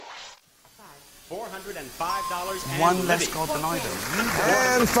$405 One less God than I do.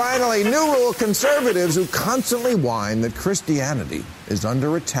 And finally, new rule: conservatives who constantly whine that Christianity is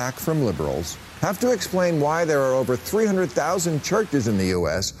under attack from liberals have to explain why there are over 300,000 churches in the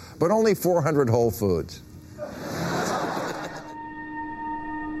U.S., but only 400 Whole Foods.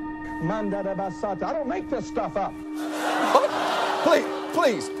 I don't make this stuff up.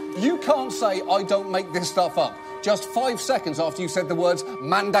 Please, you can't say I don't make this stuff up just 5 seconds after you said the words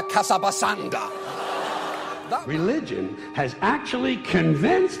Manda Casabasanda. Religion has actually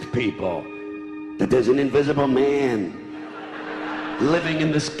convinced people that there's an invisible man living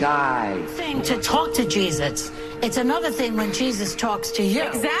in the sky. Thing to talk to Jesus. It's another thing when Jesus talks to you.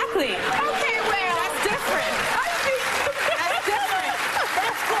 Exactly. Okay, well, that's different. That's different.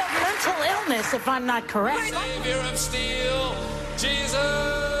 That's called mental illness, if I'm not correct. Savior of steel,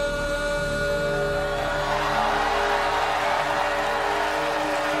 Jesus.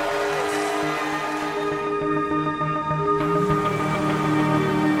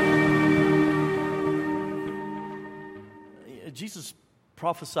 Jesus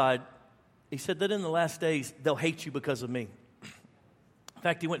prophesied, he said that in the last days, they'll hate you because of me. In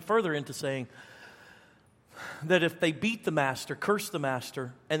fact, he went further into saying that if they beat the master, curse the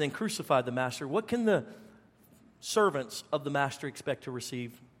master, and then crucify the master, what can the servants of the master expect to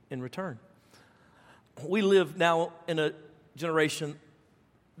receive in return? We live now in a generation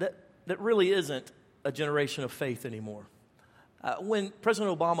that really isn't a generation of faith anymore. When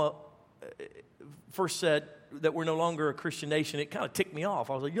President Obama first said that we're no longer a Christian nation, it kind of ticked me off.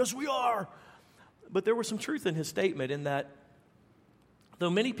 I was like, yes, we are. But there was some truth in his statement in that though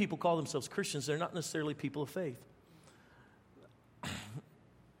many people call themselves Christians, they're not necessarily people of faith.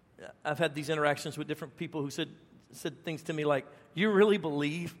 I've had these interactions with different people who said things to me like, you really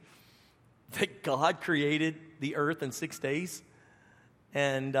believe that God created the earth in 6 days?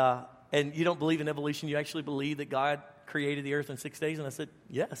 And you don't believe in evolution, you actually believe that God created the earth in 6 days? And I said,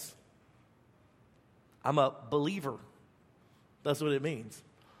 yes. I'm a believer. That's what it means.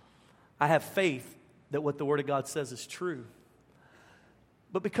 I have faith that what the Word of God says is true.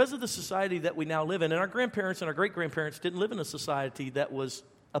 But because of the society that we now live in, and our grandparents and our great-grandparents didn't live in a society that was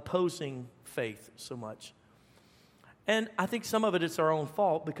opposing faith so much. And I think some of it is our own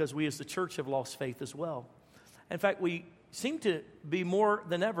fault because we as the church have lost faith as well. In fact, we seem to be more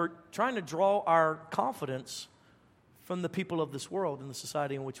than ever trying to draw our confidence from the people of this world and the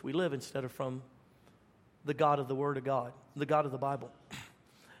society in which we live instead of from the God of the Word of God, the God of the Bible.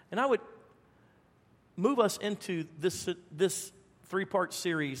 And I would move us into this three-part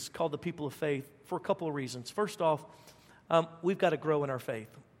series called The People of Faith for a couple of reasons. First off, we've got to grow in our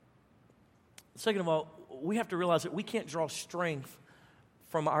faith. Second of all, we have to realize that we can't draw strength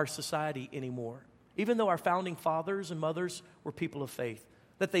from our society anymore. Even though our founding fathers and mothers were people of faith,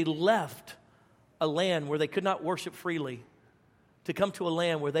 that they left a land where they could not worship freely to come to a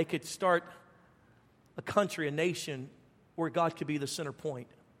land where they could start a country, a nation where God could be the center point.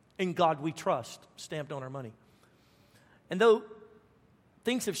 In God we trust, stamped on our money. And though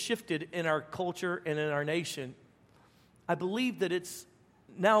things have shifted in our culture and in our nation, I believe that it's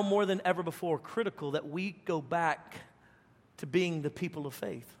now more than ever before critical that we go back to being the people of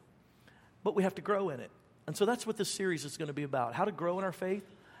faith. But we have to grow in it. And so that's what this series is going to be about. How to grow in our faith,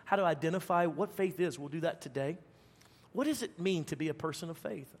 how to identify what faith is. We'll do that today. What does it mean to be a person of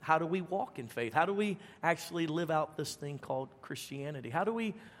faith? How do we walk in faith? How do we actually live out this thing called Christianity? How do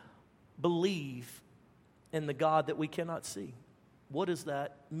we believe in the God that we cannot see? What does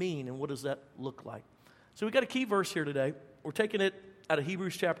that mean and what does that look like? So we've got a key verse here today. We're taking it out of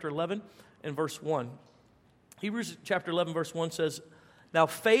Hebrews chapter 11 and verse 1. Hebrews chapter 11 verse 1 says, now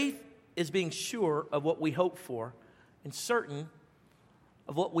faith is being sure of what we hope for and certain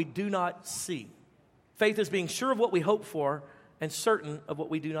of what we do not see. Faith is being sure of what we hope for and certain of what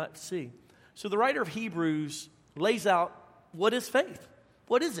we do not see. So the writer of Hebrews lays out what is faith?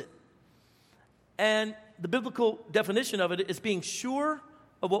 What is it? And the biblical definition of it is being sure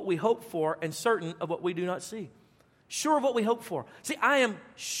of what we hope for and certain of what we do not see. Sure of what we hope for. See, I am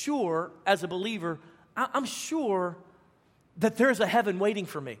sure as a believer, I'm sure that there's a heaven waiting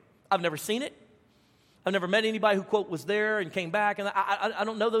for me. I've never seen it. I've never met anybody who, quote, was there and came back. And I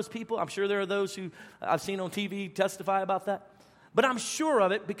don't know those people. I'm sure there are those who I've seen on TV testify about that. But I'm sure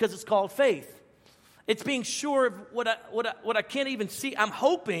of it because it's called faith. It's being sure of what I can't even see. I'm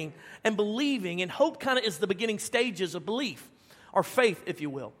hoping and believing. And hope kind of is the beginning stages of belief. Or faith, if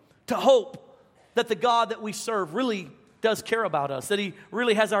you will. To hope that the God that we serve really does care about us, that He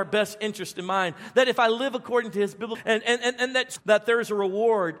really has our best interest in mind, that if I live according to His biblical, and that there's a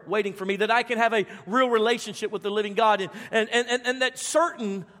reward waiting for me, that I can have a real relationship with the living God, and that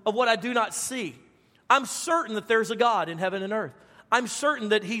certain of what I do not see. I'm certain that there's a God in heaven and earth. I'm certain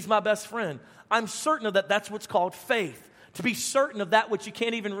that he's my best friend. I'm certain of that. That's what's called faith. To be certain of that which you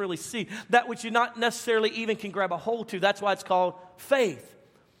can't even really see, that which you not necessarily even can grab a hold to. That's why it's called faith.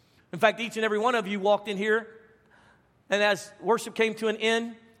 In fact, each and every one of you walked in here, and as worship came to an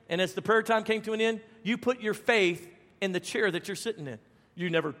end, and as the prayer time came to an end, you put your faith in the chair that you're sitting in. You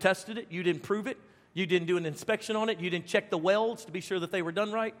never tested it. You didn't prove it. You didn't do an inspection on it. You didn't check the welds to be sure that they were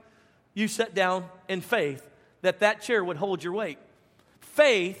done right. You sat down in faith that that chair would hold your weight.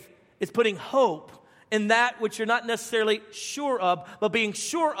 Faith is putting hope in that which you're not necessarily sure of, but being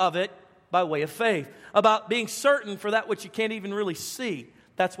sure of it by way of faith. About being certain for that which you can't even really see.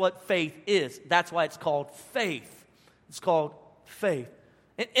 That's what faith is. That's why it's called faith. It's called faith.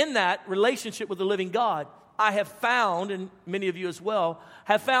 And in that relationship with the living God, I have found, and many of you as well,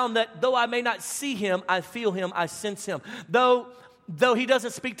 have found that though I may not see him, I feel him, I sense him. Though he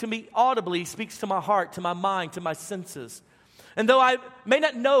doesn't speak to me audibly, he speaks to my heart, to my mind, to my senses. And though I may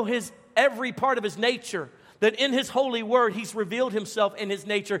not know every part of his nature, that in his holy word, he's revealed himself in his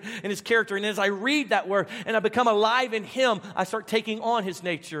nature and his character. And as I read that word and I become alive in him, I start taking on his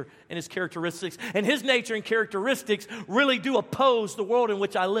nature and his characteristics. And his nature and characteristics really do oppose the world in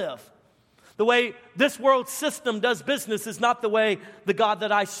which I live. The way this world system does business is not the way the God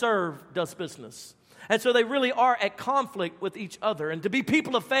that I serve does business. And so they really are at conflict with each other. And to be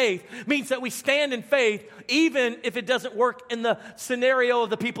people of faith means that we stand in faith even if it doesn't work in the scenario of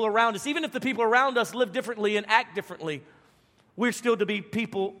the people around us. Even if the people around us live differently and act differently, we're still to be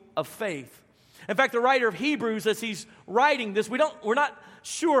people of faith. In fact, the writer of Hebrews, as he's writing this, we're not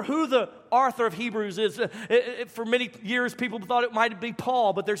sure who the author of Hebrews is. For many years, people thought it might be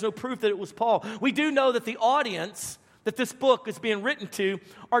Paul, but there's no proof that it was Paul. We do know that the audience that this book is being written to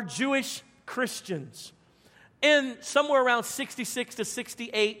are Jewish Christians in somewhere around 66 to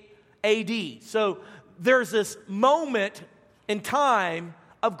 68 AD. So there's this moment in time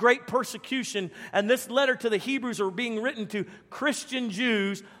of great persecution, and this letter to the Hebrews are being written to Christian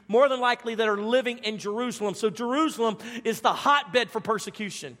Jews, more than likely that are living in Jerusalem. So Jerusalem is the hotbed for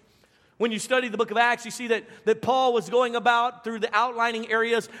persecution. When you study the book of Acts, you see that Paul was going about through the outlining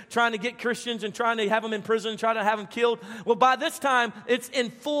areas trying to get Christians and trying to have them in prison, trying to have them killed. Well, by this time, it's in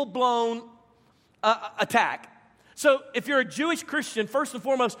full-blown attack. So if you're a Jewish Christian, first and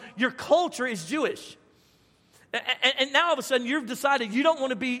foremost, your culture is Jewish. And now all of a sudden you've decided you don't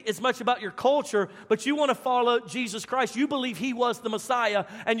want to be as much about your culture, but you want to follow Jesus Christ. You believe he was the Messiah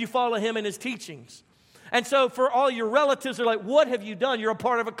and you follow him in his teachings. And so for all your relatives are like, what have you done? You're a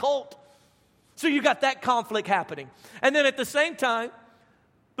part of a cult. So you got that conflict happening. And then at the same time,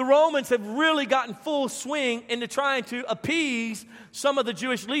 the Romans have really gotten full swing into trying to appease some of the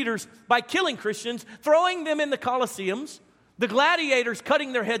Jewish leaders by killing Christians, throwing them in the Colosseums, the gladiators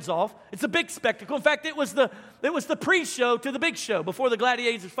cutting their heads off. It's a big spectacle. In fact, it was the pre-show to the big show. Before the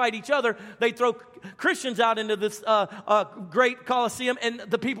gladiators fight each other, they throw Christians out into this great Colosseum, and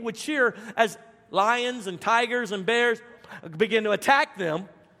the people would cheer as lions and tigers and bears begin to attack them.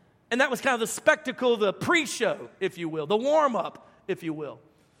 And that was kind of the spectacle, the pre-show, if you will, the warm-up, if you will.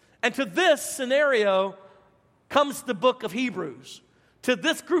 And to this scenario comes the book of Hebrews. To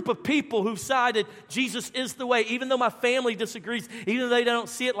this group of people who've decided Jesus is the way, even though my family disagrees, even though they don't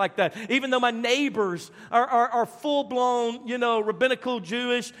see it like that, even though my neighbors are full-blown, rabbinical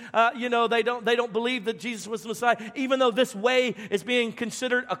Jewish, they don't believe that Jesus was the Messiah, even though this way is being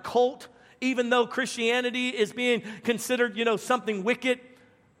considered a cult, even though Christianity is being considered, something wicked,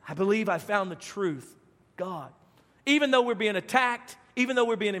 I believe I found the truth, God. Even though we're being attacked, even though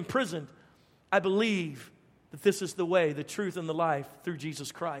we're being imprisoned, I believe that this is the way, the truth, and the life through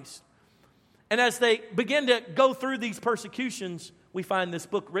Jesus Christ. And as they begin to go through these persecutions, we find this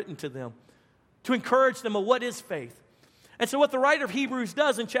book written to them to encourage them of what is faith. And so what the writer of Hebrews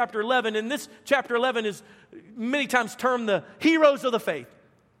does in chapter 11, and this chapter 11 is many times termed the heroes of the faith.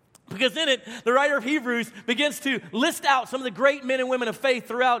 Because in it, the writer of Hebrews begins to list out some of the great men and women of faith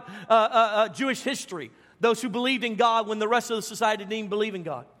throughout Jewish history. Those who believed in God when the rest of the society didn't even believe in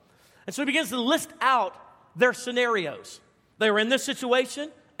God. And so he begins to list out their scenarios. They were in this situation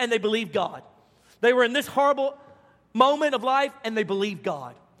and they believed God. They were in this horrible moment of life and they believed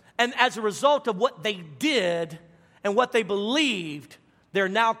God. And as a result of what they did and what they believed, they're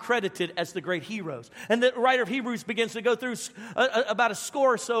now credited as the great heroes. And the writer of Hebrews begins to go through about a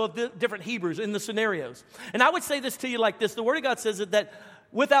score or so of the different Hebrews in the scenarios. And I would say this to you like this. The Word of God says that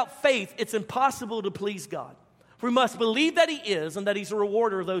without faith, it's impossible to please God. We must believe that he is and that he's a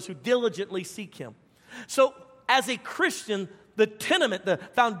rewarder of those who diligently seek him. So as a Christian, the tenement, the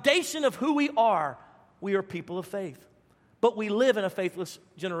foundation of who we are people of faith. But we live in a faithless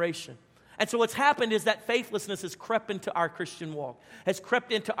generation. And so what's happened is that faithlessness has crept into our Christian walk, has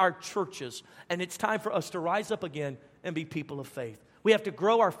crept into our churches, and it's time for us to rise up again and be people of faith. We have to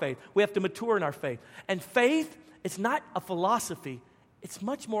grow our faith. We have to mature in our faith. And faith is not a philosophy. It's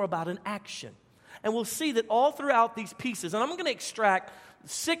much more about an action. And we'll see that all throughout these pieces, and I'm going to extract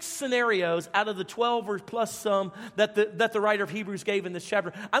 6 scenarios out of the 12 or plus some that the writer of Hebrews gave in this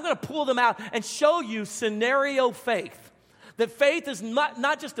chapter. I'm going to pull them out and show you scenario faith. That faith is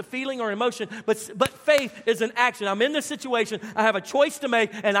not just a feeling or emotion, but faith is an action. I'm in this situation, I have a choice to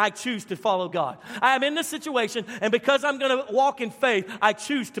make, and I choose to follow God. I am in this situation, and because I'm going to walk in faith, I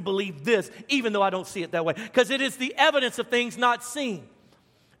choose to believe this, even though I don't see it that way. Because it is the evidence of things not seen.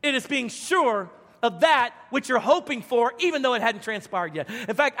 It is being sure of that which you're hoping for, even though it hadn't transpired yet.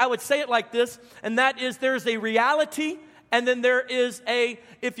 In fact, I would say it like this, and that is there's a reality, and then there is a,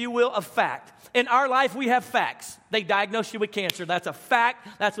 if you will, a fact. In our life, we have facts. They diagnose you with cancer. That's a fact.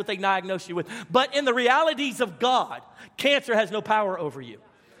 That's what they diagnose you with. But in the realities of God, cancer has no power over you.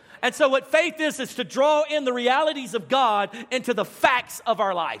 And so what faith is to draw in the realities of God into the facts of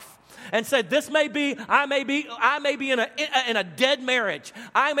our life. And say, I may be in a dead marriage.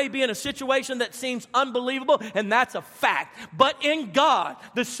 I may be in a situation that seems unbelievable, and that's a fact. But in God,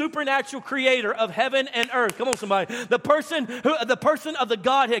 the supernatural creator of heaven and earth, come on somebody, the person of the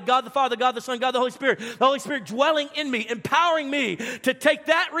Godhead, God the Father, God the Son, God the Holy Spirit dwelling in me, empowering me to take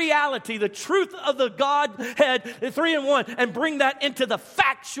that reality, the truth of the Godhead, the 3 in 1, and bring that into the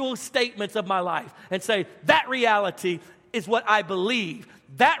factual statements of my life and say, that reality is what I believe.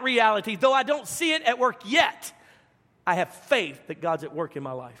 That reality, though I don't see it at work yet, I have faith that God's at work in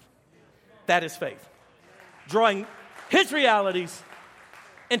my life. That is faith. Drawing His realities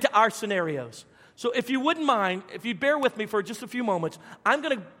into our scenarios. So if you wouldn't mind, if you bear with me for just a few moments, I'm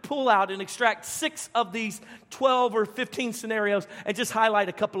going to pull out and extract 6 of these 12 or 15 scenarios and just highlight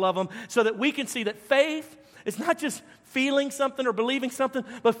a couple of them so that we can see that faith is not just feeling something or believing something,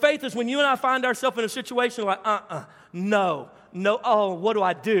 but faith is when you and I find ourselves in a situation like, no, oh, what do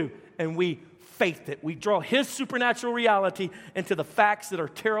I do? And we faith it. We draw His supernatural reality into the facts that are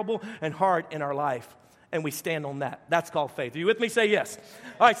terrible and hard in our life, and we stand on that. That's called faith. Are you with me? Say yes.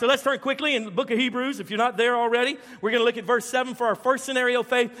 All right, so let's turn quickly in the book of Hebrews. If you're not there already, we're going to look at verse 7 for our first scenario,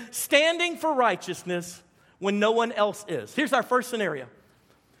 faith, standing for righteousness when no one else is. Here's our first scenario.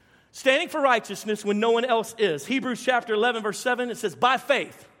 Standing for righteousness when no one else is. Hebrews chapter 11, verse 7, it says, by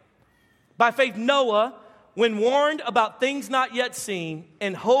faith Noah, when warned about things not yet seen,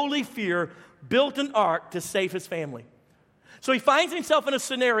 in holy fear, built an ark to save his family. So he finds himself in a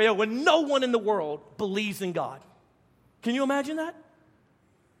scenario where no one in the world believes in God. Can you imagine that?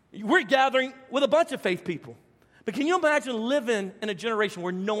 We're gathering with a bunch of faith people. But can you imagine living in a generation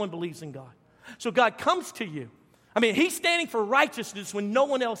where no one believes in God? So God comes to you. I mean, He's standing for righteousness when no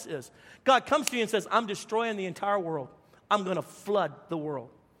one else is. God comes to you and says, I'm destroying the entire world. I'm going to flood the world.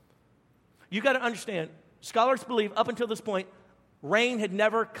 You got to understand, scholars believe up until this point, rain had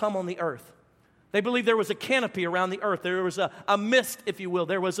never come on the earth. They believe there was a canopy around the earth. There was a mist, if you will.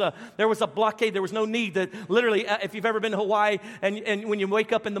 There was a blockade. There was no need. That literally, if you've ever been to Hawaii, and when you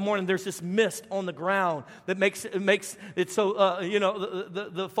wake up in the morning, there's this mist on the ground that makes it so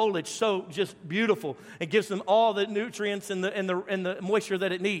the foliage so just beautiful. It gives them all the nutrients and the moisture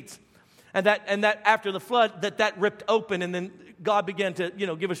that it needs. And that after the flood, that ripped open, and then God began to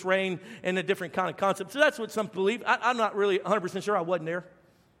give us rain in a different kind of concept. So that's what some believe. I'm not really 100% sure. I wasn't there.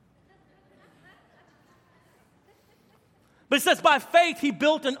 But it says, by faith, he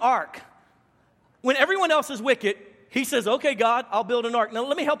built an ark. When everyone else is wicked, he says, okay, God, I'll build an ark. Now,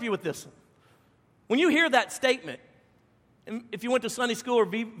 let me help you with this. When you hear that statement, and if you went to Sunday school or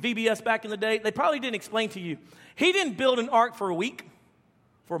VBS back in the day, they probably didn't explain to you. He didn't build an ark for a week,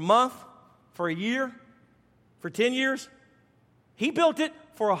 for a month, for a year, for 10 years. He built it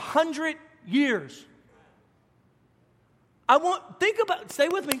for 100 years. Stay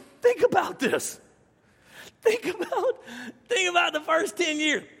with me, think about this. Think about the first 10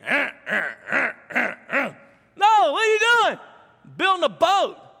 years. No, what are you doing? Building a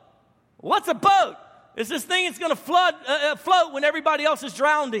boat. What's a boat? It's this thing that's going to float when everybody else is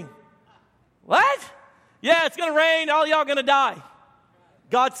drowning. What? Yeah, it's going to rain. All y'all going to die.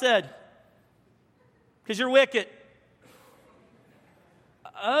 God said, because you're wicked.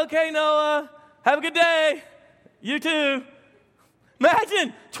 Okay, Noah, have a good day. You too.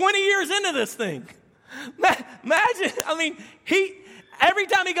 Imagine 20 years into this thing. Imagine, every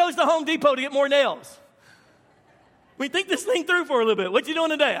time he goes to Home Depot to get more nails, we think this thing through for a little bit. What you doing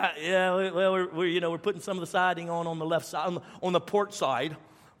today? We're putting some of the siding on the left side, on the port side.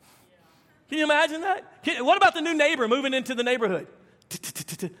 Can you imagine that? What about the new neighbor moving into the neighborhood?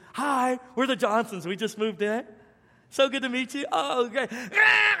 Hi, we're the Johnsons. We just moved in. So good to meet you. Oh, great.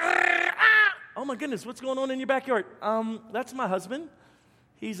 Oh, my goodness, what's going on in your backyard? That's my husband.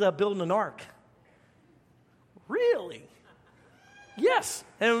 He's building an ark. Really? Yes.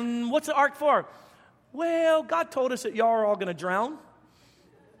 And what's the ark for? Well, God told us that y'all are all going to drown,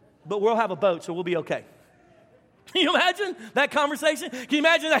 but we'll have a boat, so we'll be okay. Can you imagine that conversation? Can you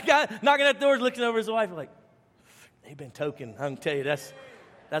imagine that guy knocking at the door, looking over his wife, like, they've been token. I can tell you,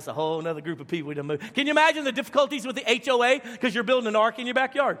 that's a whole other group of people we done moved. Can you imagine the difficulties with the HOA because you're building an ark in your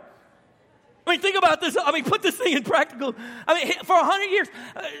backyard? I mean, think about this. I mean, put this thing in practical. I mean, for 100 years,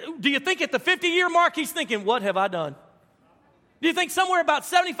 do you think at the 50-year mark he's thinking, what have I done? Do you think somewhere about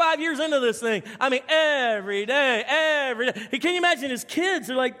 75 years into this thing, I mean, every day. Can you imagine his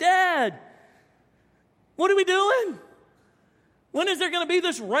kids are like, Dad, what are we doing? When is there going to be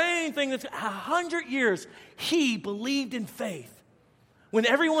this rain thing? That's 100 years, he believed in faith. When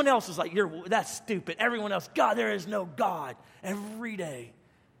everyone else is like, that's stupid. Everyone else, God, there is no God. Every day,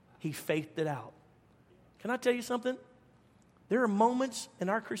 he faithed it out. Can I tell you something? There are moments in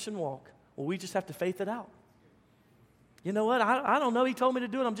our Christian walk where we just have to faith it out. You know what? I don't know. He told me to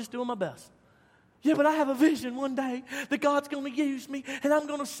do it. I'm just doing my best. Yeah, but I have a vision one day that God's going to use me and I'm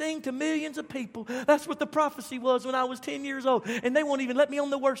going to sing to millions of people. That's what the prophecy was when I was 10 years old. And they won't even let me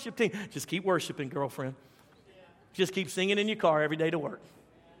on the worship team. Just keep worshiping, girlfriend. Just keep singing in your car every day to work.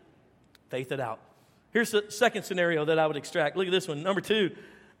 Faith it out. Here's the second scenario that I would extract. Look at this one. Number 2,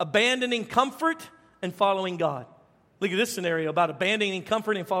 abandoning comfort and following God. Look at this scenario about abandoning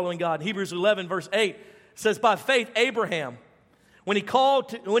comfort and following God. Hebrews 11, verse 8 says, by faith, Abraham, when he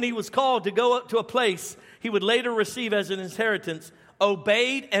was called to go up to a place he would later receive as an inheritance,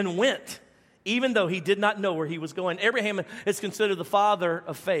 obeyed and went, even though he did not know where he was going. Abraham is considered the father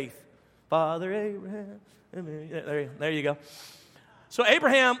of faith. Father Abraham. There you go. So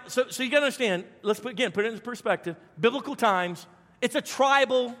Abraham, so you got to understand, let's put it in perspective. Biblical times, it's a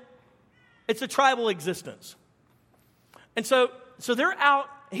tribal existence. And so they're out,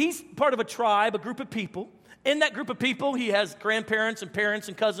 he's part of a tribe, a group of people. In that group of people, he has grandparents and parents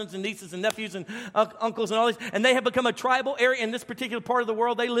and cousins and nieces and nephews and uncles and all these. And they have become a tribal area in this particular part of the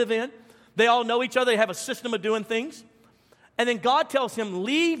world they live in. They all know each other. They have a system of doing things. And then God tells him,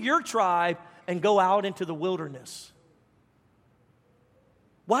 leave your tribe and go out into the wilderness.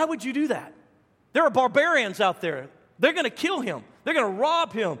 Why would you do that? There are barbarians out there. They're going to kill him. They're going to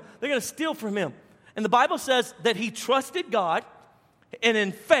rob him. They're going to steal from him. And the Bible says that he trusted God, and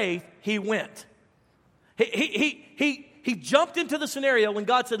in faith, he went. He jumped into the scenario when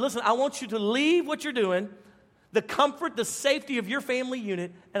God said, listen, I want you to leave what you're doing, the comfort, the safety of your family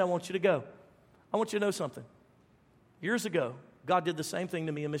unit, and I want you to go. I want you to know something. Years ago, God did the same thing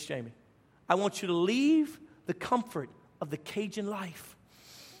to me and Miss Jamie. I want you to leave the comfort of the Cajun life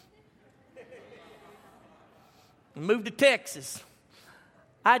and move to Texas.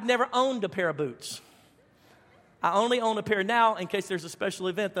 I'd never owned a pair of boots. I only own a pair now in case there's a special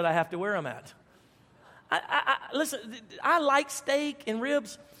event that I have to wear them at. Listen, I like steak and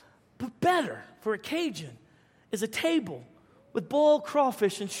ribs, but better for a Cajun is a table with boiled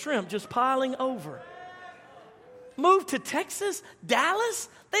crawfish and shrimp just piling over. Move to Texas, Dallas,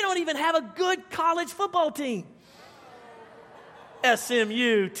 they don't even have a good college football team.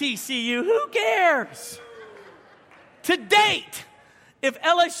 SMU, TCU, who cares? To date, if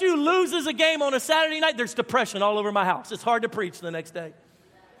LSU loses a game on a Saturday night, there's depression all over my house. It's hard to preach the next day.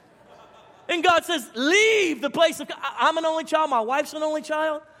 And God says, leave the place of God. I'm an only child. My wife's an only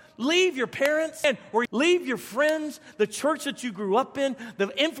child. Leave your parents and leave your friends, the church that you grew up in,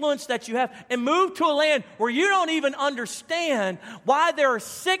 the influence that you have, and move to a land where you don't even understand why there are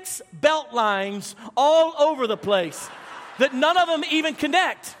 6 belt lines all over the place that none of them even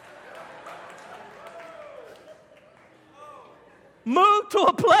connect. Move to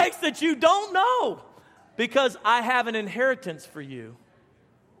a place that you don't know because I have an inheritance for you.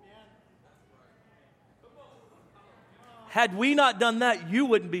 Had we not done that, you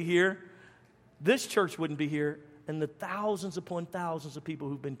wouldn't be here. This church wouldn't be here. And the thousands upon thousands of people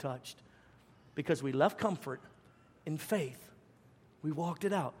who've been touched. Because we left comfort in faith. We walked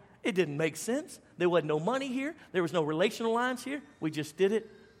it out. It didn't make sense. There wasn't no money here. There was no relational lines here. We just did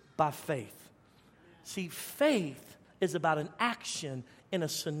it by faith. See, faith is about an action in a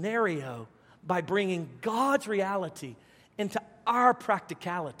scenario by bringing God's reality into our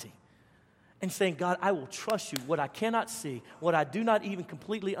practicality. And saying, God, I will trust you. What I cannot see, what I do not even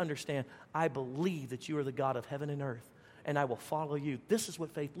completely understand, I believe that you are the God of heaven and earth. and I will follow you. This is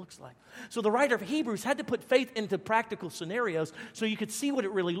what faith looks like. So the writer of Hebrews had to put faith into practical scenarios so you could see what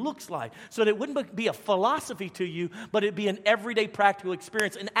it really looks like, so that it wouldn't be a philosophy to you, but it'd be an everyday practical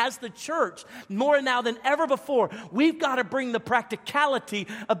experience. And as the church, more now than ever before, we've got to bring the practicality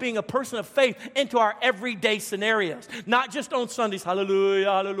of being a person of faith into our everyday scenarios, not just on Sundays. Hallelujah,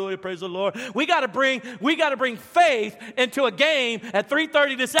 hallelujah, praise the Lord. We got to bring faith into a game at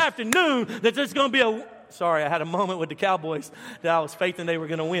 3:30 this afternoon that there's going to be a... Sorry, I had a moment with the Cowboys that I was faithing they were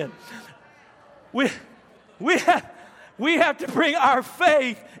going to win. We have to bring our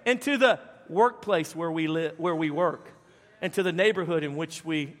faith into the workplace where we live, where we work, and to the neighborhood in which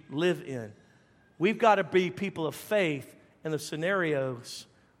we live in. We've got to be people of faith in the scenarios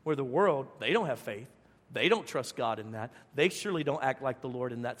where the world, they don't have faith. They don't trust God in that. They surely don't act like the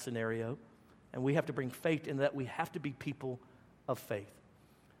Lord in that scenario. And we have to bring faith in that. We have to be people of faith.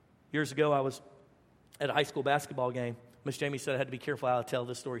 Years ago, I was at a high school basketball game. Miss Jamie said I had to be careful how I tell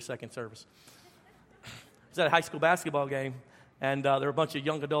this story second service. I was at a high school basketball game, and there were a bunch of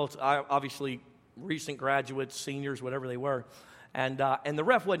young adults, obviously recent graduates, seniors, whatever they were. And the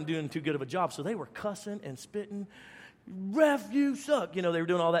ref wasn't doing too good of a job, so they were cussing and spitting. Ref, you suck. You know, they were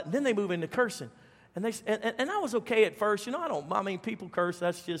doing all that. And then they move into cursing. And I was okay at first. You know, I mean, people curse.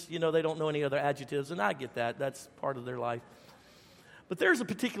 That's just, you know, they don't know any other adjectives. And I get that. That's part of their life. But there's a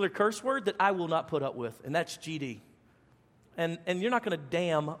particular curse word that I will not put up with, and that's GD. And you're not going to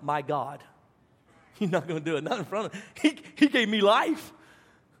damn my God. You're not going to do it. Not in front of him. He gave me life.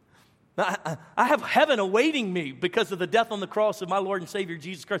 I have heaven awaiting me because of the death on the cross of my Lord and Savior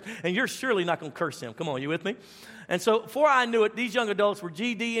Jesus Christ. And you're surely not going to curse him. Come on, you with me? And so before I knew it, these young adults were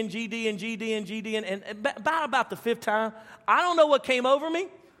GD and GD and GD and GD. And about the fifth time, I don't know what came over me,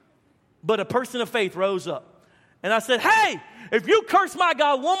 but a person of faith rose up. And I said, hey, if you curse my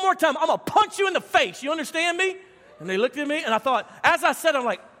God one more time, I'm going to punch you in the face. You understand me? And they looked at me, and I thought, as I said, I'm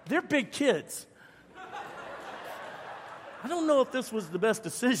like, they're big kids. I don't know if this was the best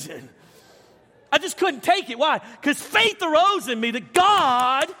decision. I just couldn't take it. Why? Because faith arose in me that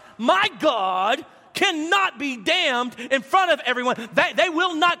God, my God, cannot be damned in front of everyone. They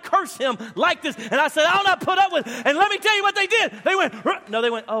will not curse him like this. And I said, I'll not put up with it. And let me tell you what they did. They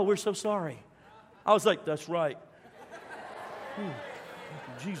went, oh, we're so sorry. I was like, that's right.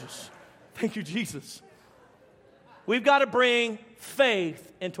 Thank you, Jesus. Thank you, Jesus. We've got to bring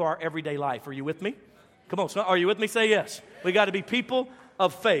faith into our everyday life. Are you with me? Come on, are you with me? Say yes. We got to be people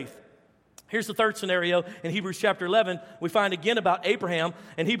of faith. Here's the third scenario in Hebrews chapter 11. We find again about Abraham.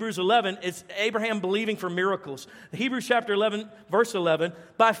 In Hebrews 11, it's Abraham believing for miracles. Hebrews chapter 11, verse 11.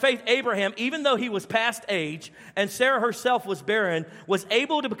 By faith, Abraham, even though he was past age and Sarah herself was barren, was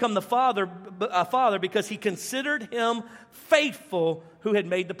able to become a father because he considered him faithful who had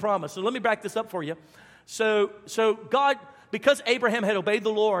made the promise. So let me back this up for you. So God, because Abraham had obeyed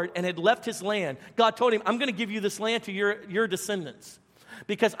the Lord and had left his land, God told him, I'm going to give you this land to your descendants.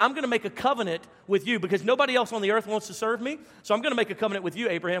 Because I'm going to make a covenant with you, because nobody else on the earth wants to serve me. So I'm going to make a covenant with you,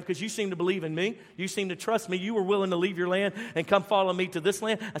 Abraham, because you seem to believe in me. You seem to trust me. You were willing to leave your land and come follow me to this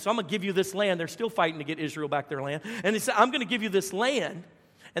land. And so I'm going to give you this land. They're still fighting to get Israel back their land. And he said, I'm going to give you this land.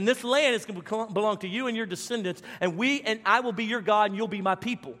 And this land is going to belong to you and your descendants. And I will be your God and you'll be my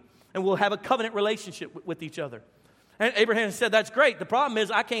people. And we'll have a covenant relationship with each other. And Abraham said, that's great. The problem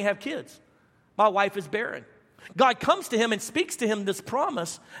is I can't have kids. My wife is barren. God comes to him and speaks to him this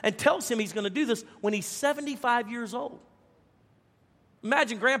promise and tells him he's going to do this when he's 75 years old.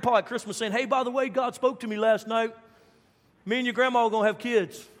 Imagine Grandpa at Christmas saying, hey, by the way, God spoke to me last night. Me and your grandma are going to have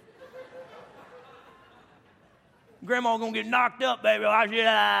kids. Grandma going to get knocked up, baby.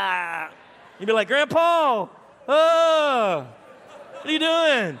 You'd be like, Grandpa, what are you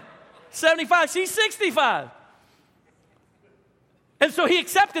doing? 75, she's 65. And so he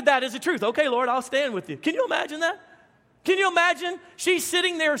accepted that as a truth. Okay, Lord, I'll stand with you. Can you imagine that? Can you imagine? She's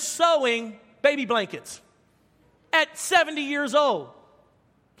sitting there sewing baby blankets at 70 years old.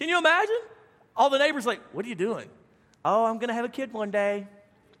 Can you imagine? All the neighbors like, what are you doing? Oh, I'm going to have a kid one day.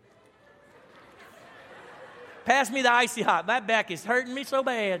 Pass me the icy hot. My back is hurting me so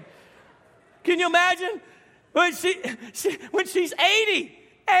bad. Can you imagine? When she's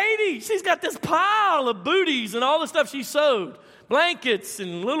 80, she's got this pile of booties and all the stuff she sewed. Blankets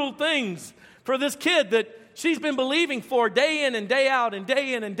and little things for this kid that she's been believing for day in and day out and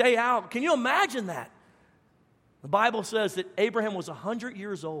day in and day out. Can you imagine that? The Bible says that Abraham was 100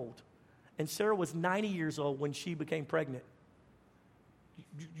 years old and Sarah was 90 years old when she became pregnant.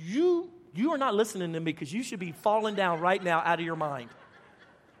 You are not listening to me because you should be falling down right now out of your mind.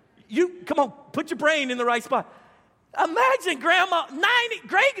 Come on, put your brain in the right spot. Imagine grandma, 90,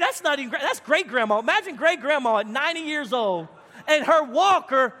 that's great grandma. Imagine great grandma at 90 years old and her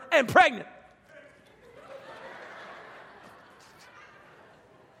walker and pregnant.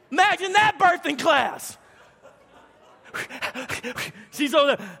 Imagine that birthing class. She's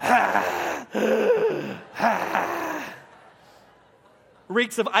over there.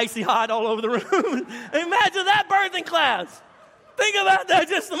 Reeks of icy hot all over the room. Imagine that birthing class. Think about that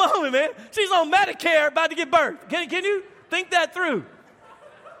just a moment, man. She's on Medicare about to give birth. Can you think that through?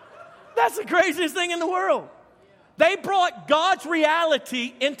 That's the craziest thing in the world. They brought God's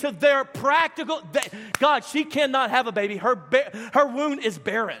reality into their practical. God, she cannot have a baby. Her wound is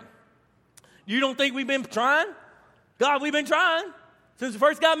barren. You don't think we've been trying? God, we've been trying since we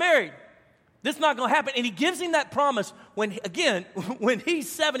first got married. This is not going to happen. And he gives him that promise when he's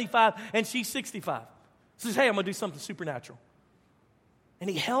 75 and she's 65. He says, hey, I'm going to do something supernatural. And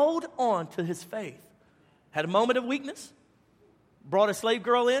he held on to his faith. Had a moment of weakness. Brought a slave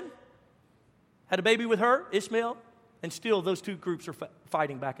girl in. Had a baby with her, Ishmael. And still those two groups are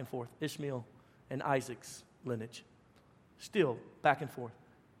fighting back and forth. Ishmael and Isaac's lineage. Still back and forth.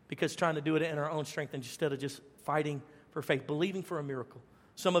 Because trying to do it in our own strength instead of just fighting for faith. Believing for a miracle.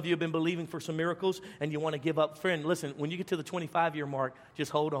 Some of you have been believing for some miracles and you want to give up. Friend, listen, when you get to the 25-year mark,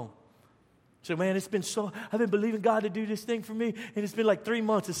 just hold on. So, man, I've been believing God to do this thing for me, and it's been like 3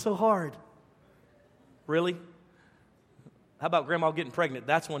 months. It's so hard. Really? How about grandma getting pregnant?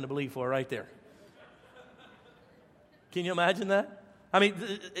 That's one to believe for right there. Can you imagine that? I mean,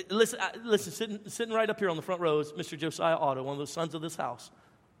 listen, sitting right up here on the front row is Mr. Josiah Otto, one of the sons of this house.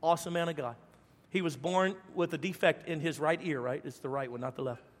 Awesome man of God. He was born with a defect in his right ear, right? It's the right one, not the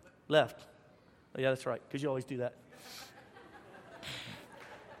left. Left. Oh, yeah, that's right, because you always do that.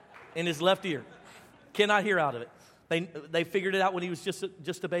 In his left ear. Cannot hear out of it. They figured it out when he was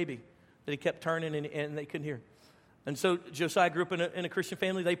just a baby, that he kept turning and they couldn't hear. And so Josiah grew up in a Christian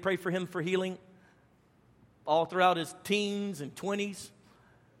family. They prayed for him for healing all throughout his teens and 20s.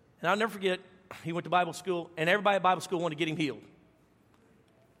 And I'll never forget, he went to Bible school, and everybody at Bible school wanted to get him healed.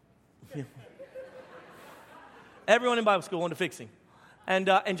 Everyone in Bible school wanted to fix him.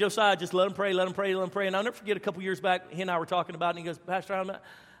 And Josiah just let him pray. And I'll never forget a couple years back, he and I were talking about it, and he goes, Pastor,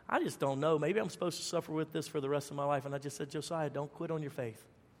 I just don't know. Maybe I'm supposed to suffer with this for the rest of my life. And I just said, Josiah, don't quit on your faith.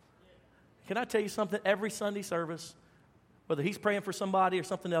 Can I tell you something? Every Sunday service, whether he's praying for somebody or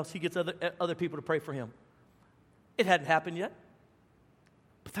something else, he gets other people to pray for him. It hadn't happened yet.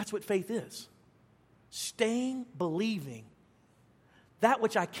 But that's what faith is. Staying believing that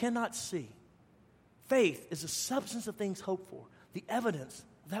which I cannot see. Faith is the substance of things hoped for, the evidence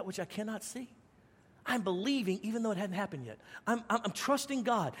of that which I cannot see. I'm believing even though it hadn't happened yet. I'm trusting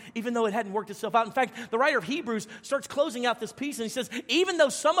God even though it hadn't worked itself out. In fact, the writer of Hebrews starts closing out this piece and he says, even though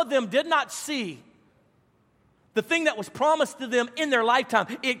some of them did not see the thing that was promised to them in their lifetime,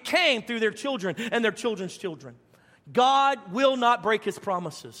 it came through their children and their children's children. God will not break his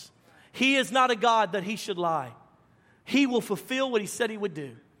promises. He is not a God that he should lie. He will fulfill what he said he would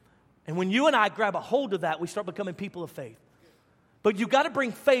do. And when you and I grab a hold of that, we start becoming people of faith. But you've got to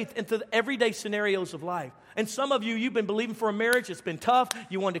bring faith into the everyday scenarios of life. And some of you, you've been believing for a marriage. It's been tough.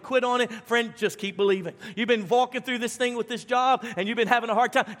 You wanted to quit on it. Friend, just keep believing. You've been walking through this thing with this job, and you've been having a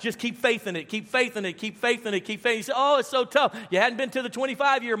hard time. Just keep faith in it. Keep faith in it. Keep faith in it. Keep faith. You say, oh, it's so tough. You hadn't been to the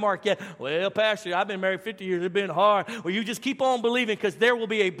 25-year mark yet. Well, Pastor, I've been married 50 years. It's been hard. Well, you just keep on believing because there will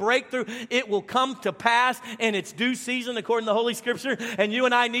be a breakthrough. It will come to pass in its due season according to the Holy Scripture. And you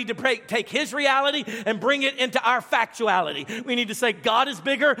and I need to take his reality and bring it into our factuality. We need to say, God is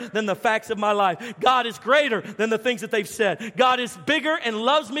bigger than the facts of my life. God is greater than the things that they've said. God is bigger and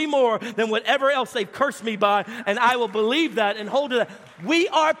loves me more than whatever else they've cursed me by, and I will believe that and hold to that. We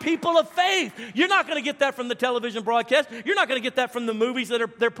are people of faith. You're not going to get that from the television broadcast. You're not going to get that from the movies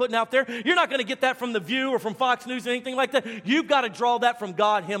that they're putting out there. You're not going to get that from The View or from Fox News or anything like that. You've got to draw that from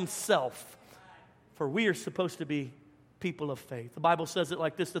God himself. For we are supposed to be people of faith. The Bible says it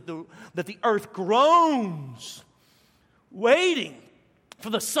like this, that the earth groans, waiting for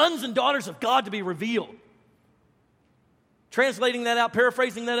the sons and daughters of God to be revealed. Translating that out,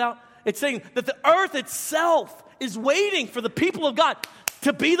 paraphrasing that out, it's saying that the earth itself is waiting for the people of God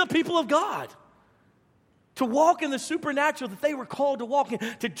to be the people of God. To walk in the supernatural that they were called to walk in,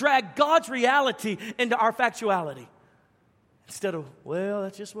 to drag God's reality into our factuality. Instead of, well,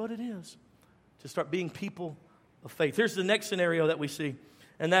 that's just what it is. To start being people of faith. Here's the next scenario that we see,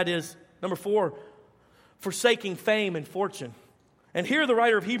 and that is, number 4, forsaking fame and fortune. And here the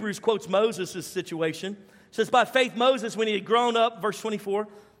writer of Hebrews quotes Moses' situation. It says, by faith Moses, when he had grown up, verse 24,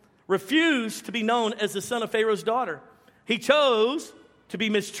 refused to be known as the son of Pharaoh's daughter. He chose to be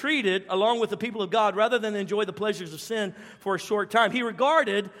mistreated along with the people of God rather than enjoy the pleasures of sin for a short time. He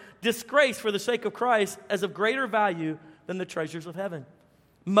regarded disgrace for the sake of Christ as of greater value than the treasures of heaven.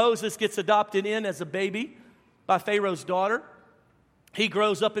 Moses gets adopted in as a baby by Pharaoh's daughter. He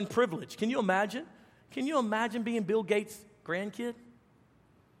grows up in privilege. Can you imagine? Can you imagine being Bill Gates' grandkid?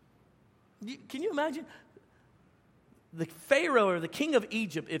 Can you imagine? The Pharaoh, or the king of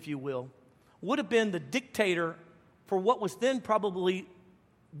Egypt, if you will, would have been the dictator for what was then probably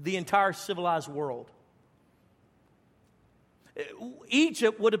the entire civilized world.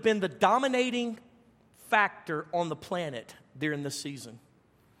 Egypt would have been the dominating factor on the planet during this season.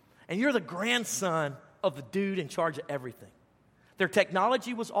 And you're the grandson of the dude in charge of everything. Their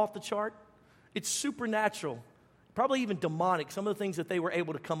technology was off the chart. It's supernatural, probably even demonic, some of the things that they were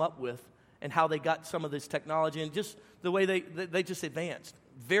able to come up with and how they got some of this technology and just the way they just advanced.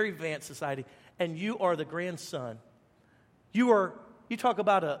 Very advanced society. And you are the grandson. You talk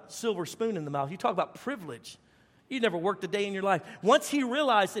about a silver spoon in the mouth. You talk about privilege. You never worked a day in your life. Once he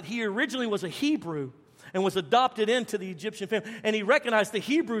realized that he originally was a Hebrew and was adopted into the Egyptian family, and he recognized the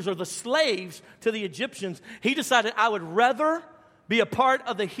Hebrews are the slaves to the Egyptians, he decided, I would rather be a part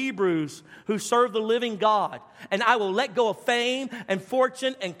of the Hebrews who serve the living God, and I will let go of fame and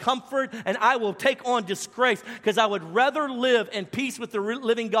fortune and comfort, and I will take on disgrace, because I would rather live in peace with the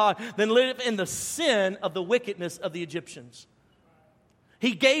living God than live in the sin of the wickedness of the Egyptians.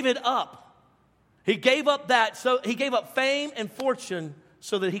 He gave it up. He gave up that. So he gave up fame and fortune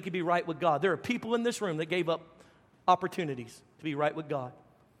so that he could be right with God. There are people in this room that gave up opportunities to be right with God.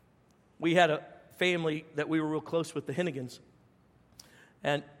 We had a family that we were real close with, the Hennigans.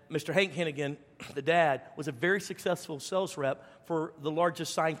 And Mr. Hank Hennigan, the dad, was a very successful sales rep for the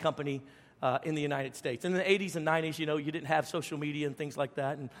largest sign company in the United States. In the 80s and 90s, you didn't have social media and things like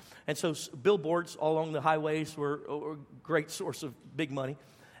that. And so billboards all along the highways were a great source of big money.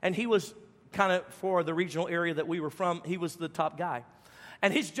 And he was kind of, for the regional area that we were from, he was the top guy.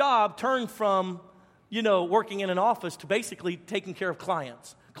 And his job turned from, working in an office to basically taking care of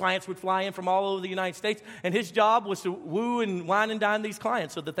clients. Clients would fly in from all over the United States, and his job was to woo and wine and dine these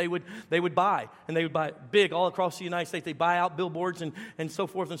clients so that they would buy. And they would buy big all across the United States. They'd buy out billboards and so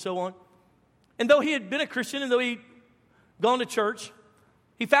forth and so on. And though he had been a Christian and though he'd gone to church,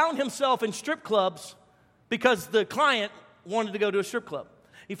 he found himself in strip clubs because the client wanted to go to a strip club.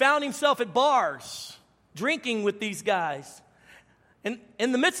 He found himself at bars, drinking with these guys. And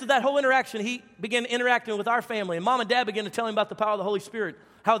in the midst of that whole interaction, he began interacting with our family. And Mom and Dad began to tell him about the power of the Holy Spirit,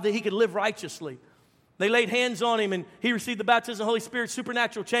 how that he could live righteously. They laid hands on him, and he received the baptism of the Holy Spirit,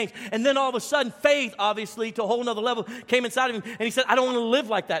 supernatural change. And then all of a sudden, faith, obviously, to a whole nother level, came inside of him. And he said, I don't want to live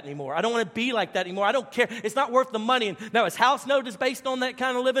like that anymore. I don't want to be like that anymore. I don't care. It's not worth the money. And now his house note is based on that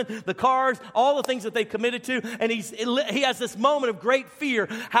kind of living, the cars, all the things that they've committed to. And he has this moment of great fear.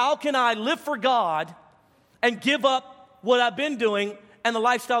 How can I live for God and give up what I've been doing and the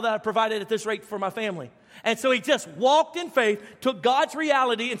lifestyle that I provided at this rate for my family? And so he just walked in faith, took God's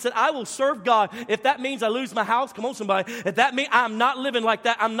reality and said, I will serve God. If that means I lose my house, come on somebody. If that means I'm not living like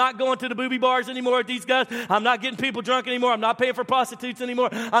that, I'm not going to the booby bars anymore with these guys. I'm not getting people drunk anymore. I'm not paying for prostitutes anymore.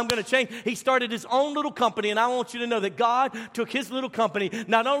 I'm going to change. He started his own little company, and I want you to know that God took his little company.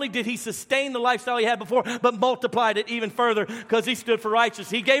 Not only did he sustain the lifestyle he had before, but multiplied it even further because he stood for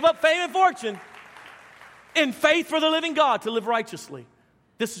righteousness. He gave up fame and fortune in faith for the living God to live righteously.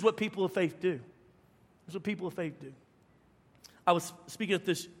 This is what people of faith do. This is what people of faith do. I was speaking at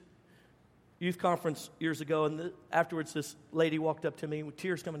this youth conference years ago, and afterwards this lady walked up to me with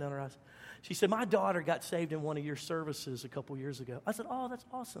tears coming down her eyes. She said, my daughter got saved in one of your services a couple years ago. I said, oh, that's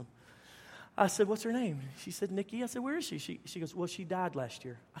awesome. I said, what's her name? She said, Nikki. I said, where is she? She goes, well, she died last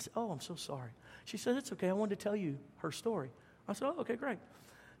year. I said, oh, I'm so sorry. She said, it's okay. I wanted to tell you her story. I said, oh, okay, great.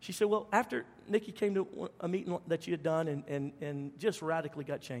 She said, well, after Nikki came to a meeting that you had done and just radically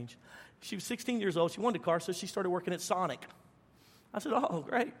got changed. She was 16 years old. She wanted a car, so she started working at Sonic. I said, oh,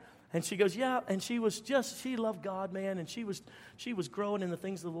 great. And she goes, yeah. And she loved God, man. And she was growing in the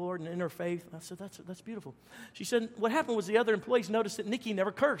things of the Lord and in her faith. I said, that's beautiful. She said, what happened was the other employees noticed that Nikki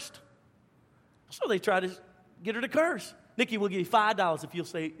never cursed. So they tried to get her to curse. Nikki, we'll give you $5 if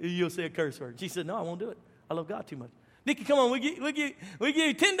you'll say a curse word. She said, no, I won't do it. I love God too much. Nikki, come on, we'll give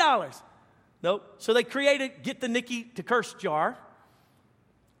you $10. Nope. So they created Get the Nikki to Curse jar,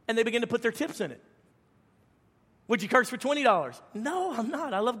 and they began to put their tips in it. Would you curse for $20? No, I'm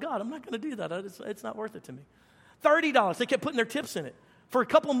not. I love God. I'm not going to do that. It's not worth it to me. $30. They kept putting their tips in it. For a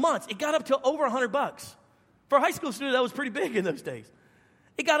couple months, it got up to over $100. For a high school student, that was pretty big in those days.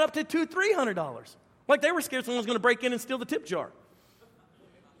 It got up to $200-$300. Like they were scared someone was going to break in and steal the tip jar.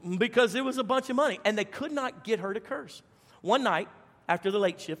 Because it was a bunch of money. And they could not get her to curse. One night, after the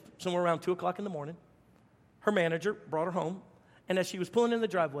late shift, somewhere around 2 o'clock in the morning. Her manager brought her home, and as she was pulling in the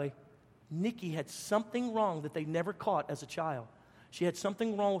driveway, Nikki had something wrong that they never caught as a child. She had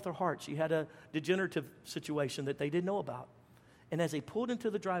something wrong with her heart. She had a degenerative situation that they didn't know about. And as they pulled into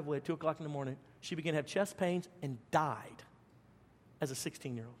the driveway at 2 o'clock in the morning, she began to have chest pains and died as a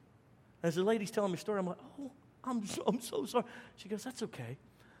 16-year-old. As the lady's telling me the story, I'm like, oh, I'm so sorry. She goes, that's okay.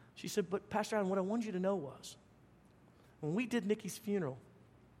 She said, but Pastor Allen, what I wanted you to know was, when we did Nikki's funeral,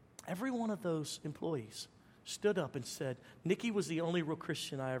 every one of those employees stood up and said, Nikki was the only real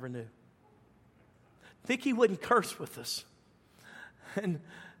Christian I ever knew. Nikki wouldn't curse with us. And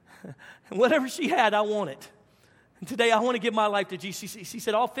whatever she had, I want it. And today I want to give my life to Jesus. She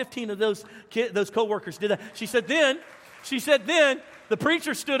said all 15 of those co-workers did that. She said then, the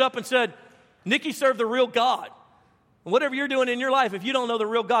preacher stood up and said, Nikki served the real God. And whatever you're doing in your life, if you don't know the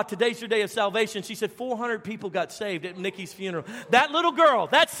real God, today's your day of salvation. She said 400 people got saved at Nikki's funeral. That little girl,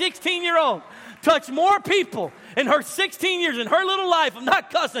 that 16-year-old, touched more people in her 16 years, in her little life of not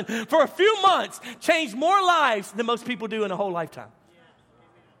cussing for a few months, changed more lives than most people do in a whole lifetime.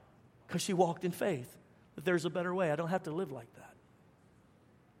 Because she walked in faith that there's a better way. I don't have to live like that.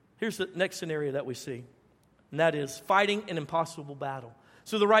 Here's the next scenario that we see, and that is fighting an impossible battle.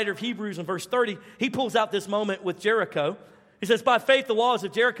 So the writer of Hebrews in verse 30, he pulls out this moment with Jericho. He says, by faith the walls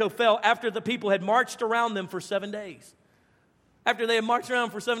of Jericho fell after the people had marched around them for 7 days. After they had marched around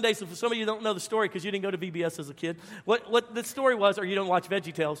for 7 days, so for some of you don't know the story because you didn't go to VBS as a kid, what the story was, or you don't watch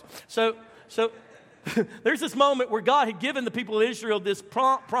VeggieTales. So there's this moment where God had given the people of Israel this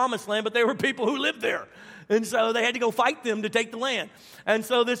promised land, but they were people who lived there. And so they had to go fight them to take the land. And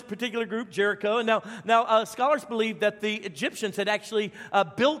so this particular group, Jericho, and now scholars believe that the Egyptians had actually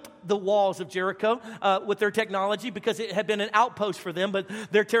built the walls of Jericho with their technology because it had been an outpost for them, but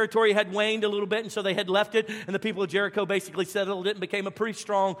their territory had waned a little bit, and so they had left it, and the people of Jericho basically settled it and became a pretty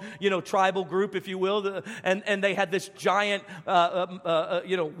strong, tribal group, if you will, and they had this giant,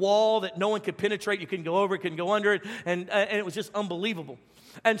 wall that no one could penetrate. You couldn't go over it, couldn't go under it, and it was just unbelievable.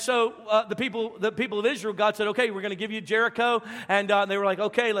 And so the people of Israel, God said, okay, we're going to give you Jericho. And they were like,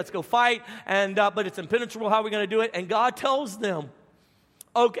 okay, let's go fight. And but it's impenetrable. How are we going to do it? And God tells them,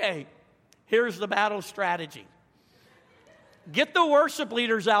 okay, here's the battle strategy. Get the worship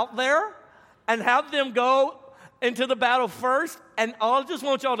leaders out there and have them go into the battle first. And I just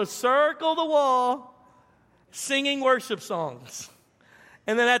want y'all to circle the wall singing worship songs.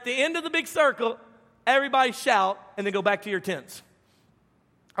 And then at the end of the big circle, everybody shout and then go back to your tents.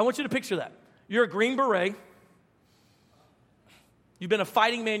 I want you to picture that. You're a Green Beret. You've been a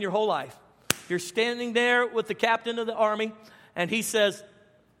fighting man your whole life. You're standing there with the captain of the army, and he says,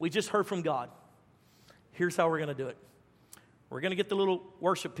 we just heard from God. Here's how we're going to do it. We're going to get the little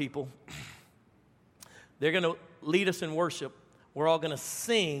worship people. They're going to lead us in worship. We're all going to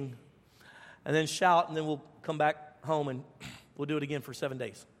sing and then shout, and then we'll come back home, and we'll do it again for 7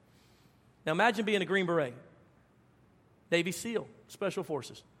 days. Now imagine being a Green Beret. Navy SEAL, Special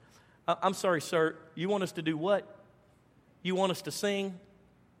Forces. I'm sorry, sir. You want us to do what? You want us to sing?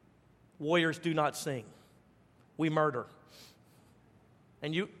 Warriors do not sing. We murder.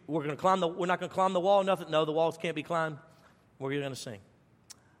 And we're not going to climb the wall. Nothing. No, the walls can't be climbed. We're going to sing.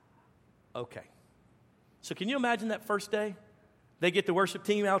 Okay. So can you imagine that first day? They get the worship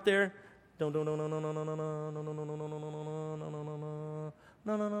team out there.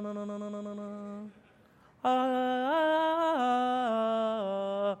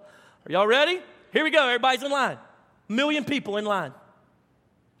 Are y'all ready? Here we go. Everybody's in line. 1 million people in line.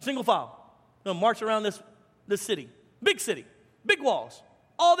 Single file. They'll march around this city. City. Big walls.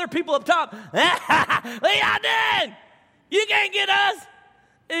 All their people up top. What y'all doing? You can't get us.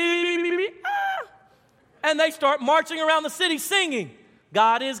 And they start marching around the city singing.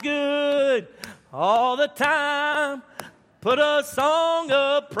 God is good all the time. Put a song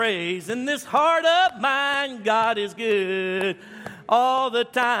of praise in this heart of mine. God is good all the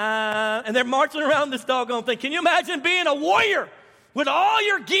time. And they're marching around this doggone thing. Can you imagine being a warrior with all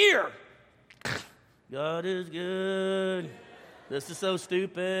your gear? God is good. This is so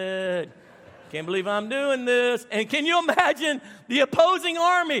stupid. Can't believe I'm doing this. And can you imagine the opposing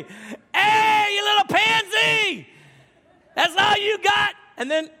army? Hey, you little pansy! That's all you got? And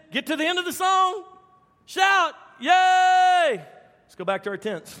then get to the end of the song, shout, yay! Let's go back to our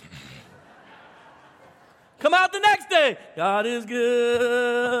tents. Come out the next day. God is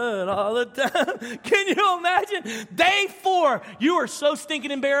good all the time. Can you imagine? Day 4, you are so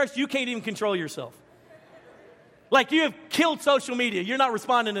stinking embarrassed, you can't even control yourself. Like you have killed social media. You're not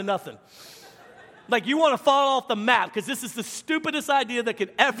responding to nothing. Like you want to fall off the map because this is the stupidest idea that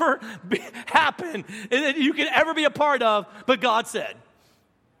could ever happen and that you could ever be a part of, but God said.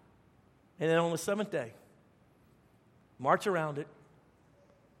 And then on the seventh day, march around it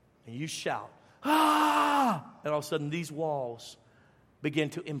and you shout, ah! And all of a sudden these walls begin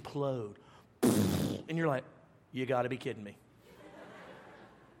to implode. And you're like, you got to be kidding me.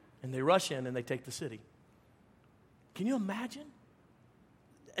 And they rush in and they take the city. Can you imagine?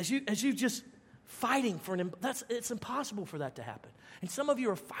 As you just fighting for it's impossible for that to happen. And some of you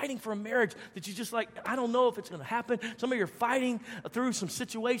are fighting for a marriage that you just like, I don't know if it's going to happen. Some of you are fighting through some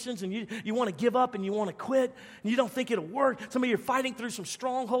situations and you want to give up and you want to quit and you don't think it'll work. Some of you are fighting through some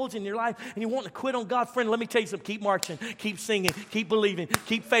strongholds in your life and you want to quit on God. Friend, let me tell you something. Keep marching, keep singing, keep believing,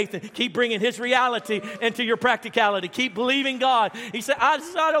 keep faithing, keep bringing His reality into your practicality. Keep believing God. He said, I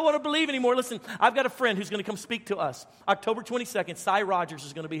don't want to believe anymore. Listen, I've got a friend who's going to come speak to us. October 22nd, Cy Rogers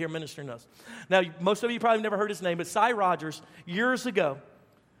is going to be here ministering to us. Now, most of you probably never heard his name, but Cy Rogers, years ago,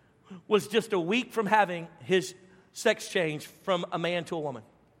 was just a week from having his sex change from a man to a woman.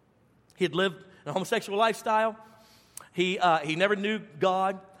 He had lived a homosexual lifestyle. He never knew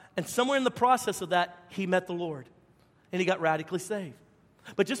God. And somewhere in the process of that, he met the Lord. And he got radically saved.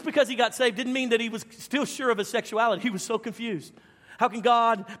 But just because he got saved didn't mean that he was still sure of his sexuality. He was so confused. How can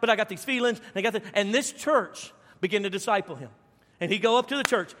God, but I got these feelings, and this church began to disciple him. And he'd go up to the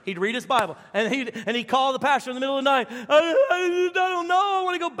church. He'd read his Bible. And he'd call the pastor in the middle of the night. I don't know. I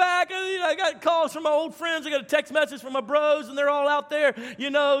want to go back. I got calls from my old friends. I got a text message from my bros. And they're all out there,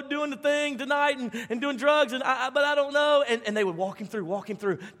 doing the thing tonight and doing drugs. But I don't know. And they would walk him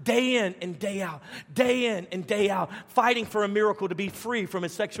through, day in and day out, fighting for a miracle to be free from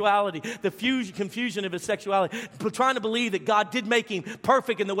his sexuality, the confusion of his sexuality, trying to believe that God did make him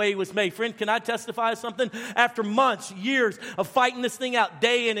perfect in the way he was made. Friend, can I testify something? After months, years of fighting this thing out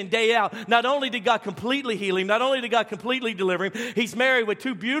day in and day out, not only did God completely heal him, not only did God completely deliver him, he's married with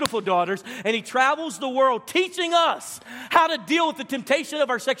 2 beautiful daughters, and he travels the world teaching us how to deal with the temptation of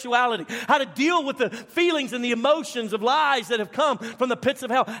our sexuality, how to deal with the feelings and the emotions of lies that have come from the pits of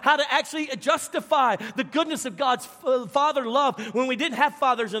hell, how to actually justify the goodness of God's father love when we didn't have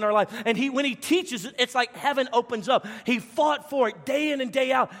fathers in our life. And when he teaches it, it's like heaven opens up. He fought for it day in and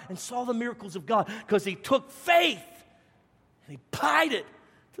day out and saw the miracles of God because he took faith. He applied it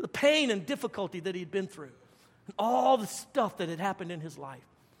to the pain and difficulty that he'd been through and all the stuff that had happened in his life.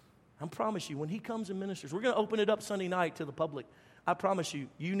 I promise you, when he comes and ministers, we're going to open it up Sunday night to the public. I promise you,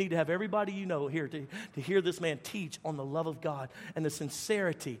 you need to have everybody you know here to hear this man teach on the love of God and the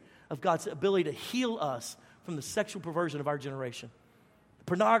sincerity of God's ability to heal us from the sexual perversion of our generation.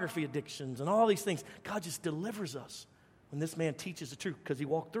 Pornography addictions and all these things. God just delivers us when this man teaches the truth because he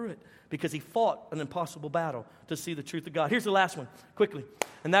walked through it, because he fought an impossible battle to see the truth of God. Here's the last one, quickly.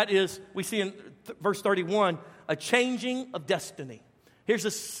 And that is, we see in verse 31, a changing of destiny. Here's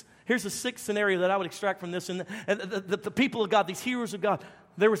a sixth scenario that I would extract from this. And the people of God, these heroes of God,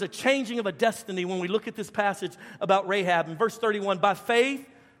 there was a changing of a destiny when we look at this passage about Rahab. In verse 31, by faith,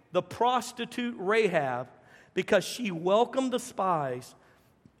 the prostitute Rahab, because she welcomed the spies,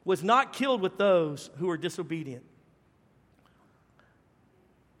 was not killed with those who were disobedient.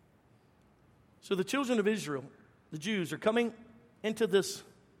 So the children of Israel, the Jews, are coming into this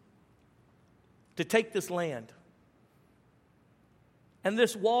to take this land. And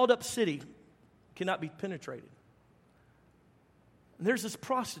this walled up city cannot be penetrated. And there's this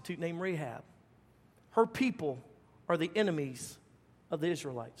prostitute named Rahab. Her people are the enemies of the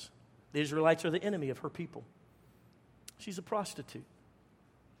Israelites. The Israelites are the enemy of her people. She's a prostitute.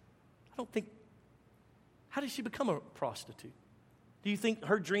 How did she become a prostitute? Do you think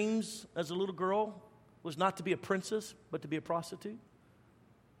her dreams as a little girl was not to be a princess, but to be a prostitute?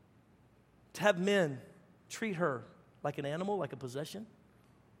 To have men treat her like an animal, like a possession?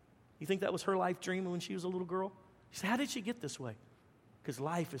 You think that was her life dream when she was a little girl? She said, how did she get this way? Because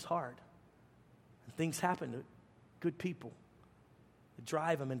life is hard. And things happen to good people that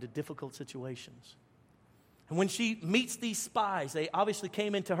drive them into difficult situations. And when she meets these spies, they obviously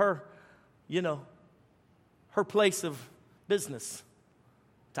came into her, her place of business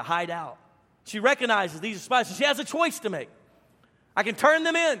to hide out. She recognizes these are spies, and she has a choice to make. I can turn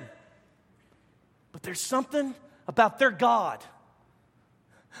them in, but there's something about their God.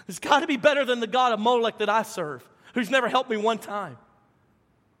 It's got to be better than the God of Molech that I serve, who's never helped me one time.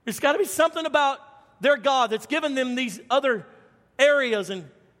 There's got to be something about their God that's given them these other areas and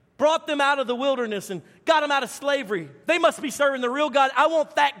brought them out of the wilderness and got them out of slavery. They must be serving the real God. I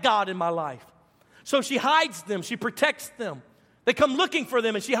want that God in my life. So she hides them. She protects them. They come looking for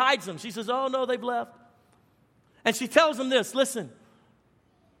them, and she hides them. She says, oh, no, they've left. And she tells them this, listen,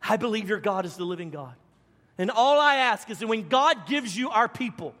 I believe your God is the living God. And all I ask is that when God gives you our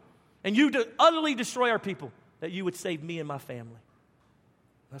people, and you utterly destroy our people, that you would save me and my family.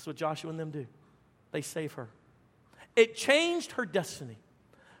 That's what Joshua and them do. They save her. It changed her destiny.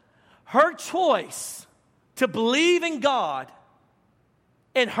 Her choice to believe in God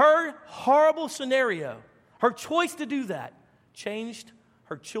in her horrible scenario, her choice to do that changed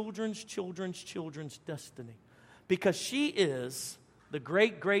her children's destiny. Because she is the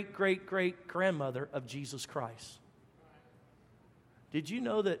great-great-great-great-grandmother of Jesus Christ. Did you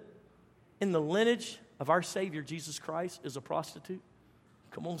know that in the lineage of our Savior, Jesus Christ is a prostitute?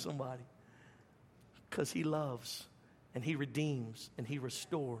 Come on, somebody. Because he loves, and he redeems, and he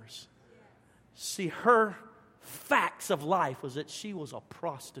restores. See, her facts of life was that she was a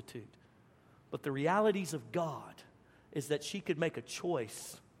prostitute. But the realities of God is that she could make a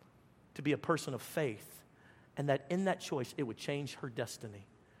choice to be a person of faith, and that in that choice, it would change her destiny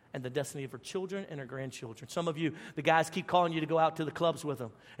and the destiny of her children and her grandchildren. Some of you, the guys keep calling you to go out to the clubs with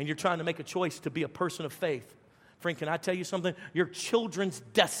them, and you're trying to make a choice to be a person of faith. Friend, can I tell you something? Your children's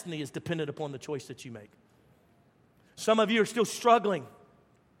destiny is dependent upon the choice that you make. Some of you are still struggling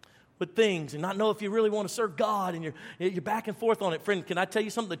with things and not know if you really want to serve God, and you're back and forth on it. Friend, can I tell you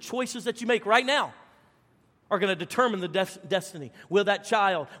something? The choices that you make right now are going to determine the destiny. Will that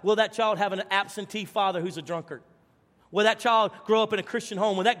child have an absentee father who's a drunkard? Will that child grow up in a Christian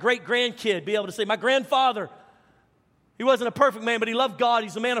home? Will that great-grandkid be able to say, my grandfather, he wasn't a perfect man, but he loved God.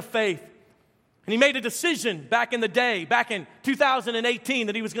 He's a man of faith. And he made a decision back in the day, back in 2018,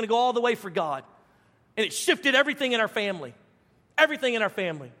 that he was going to go all the way for God. And it shifted everything in our family. Everything in our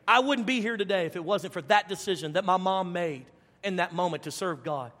family. I wouldn't be here today if it wasn't for that decision that my mom made in that moment to serve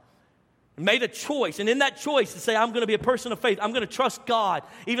God. Made a choice, and in that choice to say, I'm going to be a person of faith. I'm going to trust God.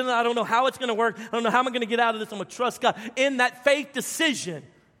 Even though I don't know how it's going to work, I don't know how I'm going to get out of this, I'm going to trust God. In that faith decision,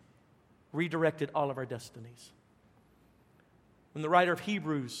 redirected all of our destinies. When the writer of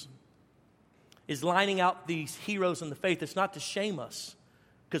Hebrews is lining out these heroes in the faith, it's not to shame us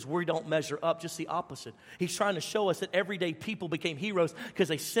because we don't measure up, just the opposite. He's trying to show us that everyday people became heroes because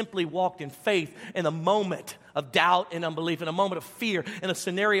they simply walked in faith in a moment of doubt and unbelief, in a moment of fear, in a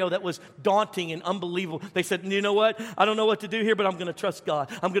scenario that was daunting and unbelievable. They said, you know what? I don't know what to do here, but I'm going to trust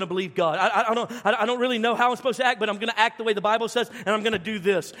God. I'm going to believe God. I don't really know how I'm supposed to act, but I'm going to act the way the Bible says, and I'm going to do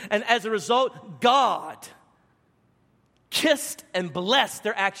this. And as a result, God kissed and blessed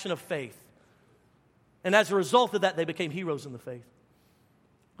their action of faith. And as a result of that, they became heroes in the faith.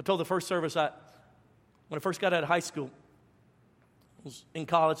 I told the first service, when I first got out of high school, I was in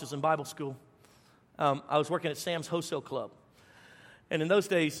college, I was in Bible school. I was working at Sam's Wholesale Club. And in those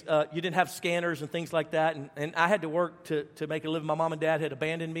days, you didn't have scanners and things like that. And I had to work to make a living. My mom and dad had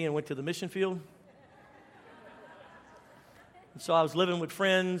abandoned me and went to the mission field. And so I was living with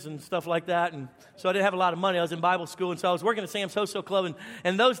friends and stuff like that. And so I didn't have a lot of money. I was in Bible school. And so I was working at Sam's Wholesale Club. And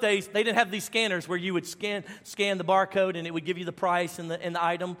in those days, they didn't have these scanners where you would scan the barcode and it would give you the price and the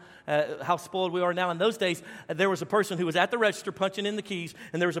item, how spoiled we are now. In those days, there was a person who was at the register punching in the keys.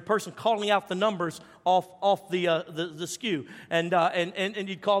 And there was a person calling out the numbers off the SKU. And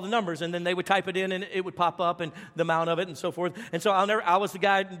you'd call the numbers. And then they would type it in and it would pop up and the amount of it and so forth. And so I was the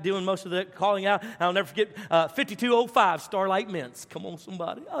guy doing most of the calling out. I'll never forget 5205 Starlight Mints. Come on,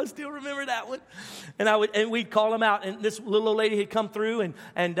 somebody. I still remember that one. And we'd call them out. And this little old lady had come through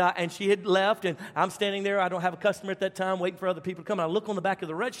and she had left. And I'm standing there. I don't have a customer at that time, waiting for other people to come. And I look on the back of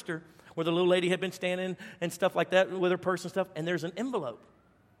the register where the little lady had been standing and stuff like that with her purse and stuff. And there's an envelope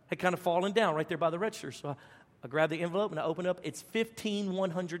had kind of fallen down right there by the register. So I grabbed the envelope and I opened it up. It's 15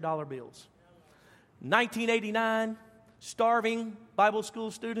 $100 bills. 1989, starving Bible school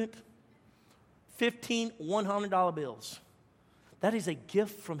student. 15 $100 bills. That is a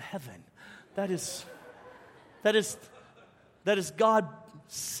gift from heaven. That is God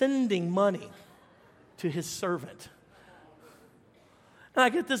sending money to his servant. And I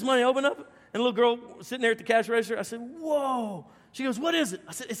get this money, open up, and a little girl sitting there at the cash register. I said, whoa. She goes, what is it?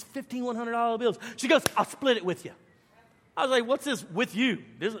 I said, it's 15 $100 bills. She goes, I'll split it with you. I was like, what's this with you?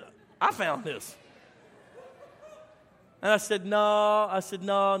 I found this. And I said, no, I'm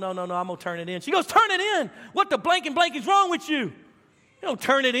going to turn it in. She goes, turn it in. What the blank is wrong with you? You don't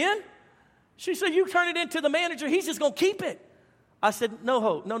turn it in. She said, you turn it in to the manager. He's just going to keep it. I said,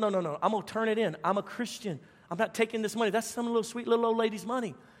 no. I'm going to turn it in. I'm a Christian. I'm not taking this money. That's some little sweet little old lady's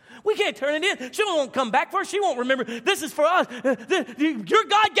money. We can't turn it in. She won't come back for it. She won't remember. This is for us. Your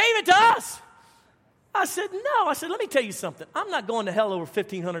God gave it to us. I said, no. I said, let me tell you something. I'm not going to hell over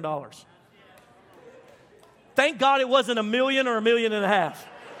 $1,500. Thank God it wasn't $1 million or $1.5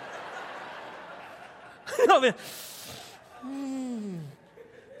 million.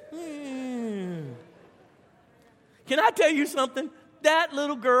 Can I tell you something? That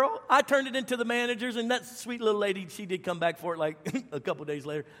little girl, I turned it into the managers, and that sweet little lady, she did come back for it like a couple days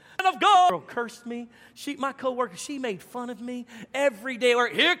later. Man of God girl cursed me. My coworker, she made fun of me every day. Or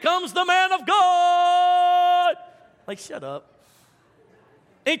here comes the man of God. Like, shut up.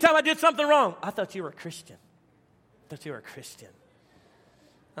 Anytime I did something wrong, I thought you were a Christian.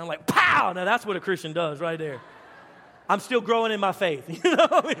 I'm like, pow! Now that's what a Christian does right there. I'm still growing in my faith. You know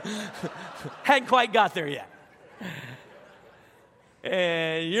what I mean? Hadn't quite got there yet.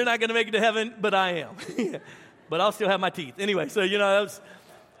 And you're not going to make it to heaven, but I am. But I'll still have my teeth. Anyway, so, that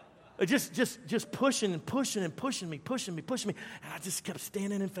was just pushing and pushing and pushing me. And I just kept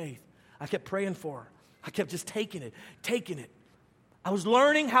standing in faith. I kept praying for her. I kept just taking it. I was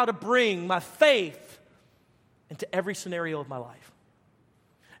learning how to bring my faith into every scenario of my life.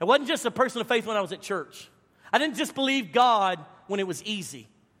 It wasn't just a person of faith when I was at church. I didn't just believe God when it was easy.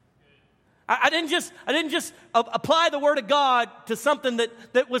 I didn't just apply the word of God to something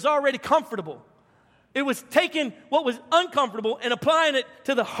that was already comfortable. It was taking what was uncomfortable and applying it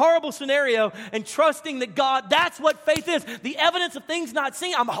to the horrible scenario and trusting that God, that's what faith is. The evidence of things not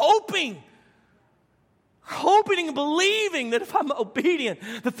seen. I'm hoping and believing that if I'm obedient,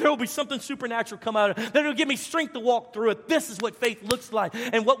 that there will be something supernatural come out of it, that it will give me strength to walk through it. This is what faith looks like.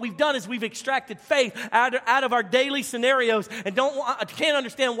 And what we've done is we've extracted faith out of our daily scenarios and can't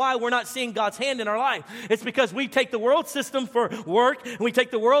understand why we're not seeing God's hand in our life. It's because we take the world system for work, and we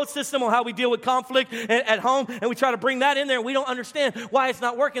take the world system on how we deal with conflict at home, and we try to bring that in there, and we don't understand why it's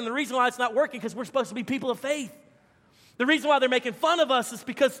not working. The reason why it's not working is because we're supposed to be people of faith. The reason why they're making fun of us is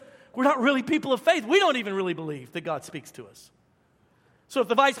because we're not really people of faith. We don't even really believe that God speaks to us. So if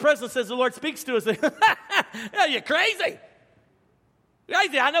the vice president says the Lord speaks to us, yeah, you're crazy.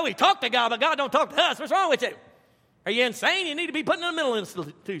 I know he talked to God, but God don't talk to us. What's wrong with you? Are you insane? You need to be put in a mental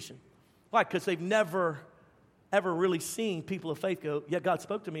institution. Why? Because they've never, ever really seen people of faith go, yeah, God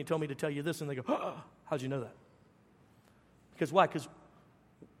spoke to me and told me to tell you this. And they go, oh, how'd you know that? Because why? Because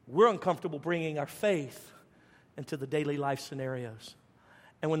we're uncomfortable bringing our faith into the daily life scenarios.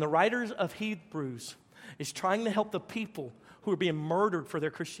 And when the writers of Hebrews is trying to help the people who are being murdered for their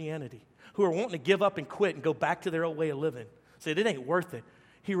Christianity, who are wanting to give up and quit and go back to their old way of living, say it ain't worth it,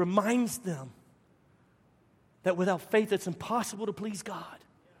 he reminds them that without faith it's impossible to please God.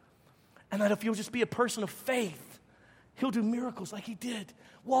 And that if you'll just be a person of faith, he'll do miracles like he did.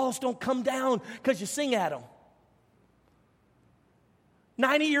 Walls don't come down because you sing at them.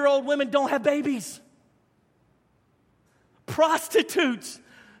 90-year-old women don't have babies. Prostitutes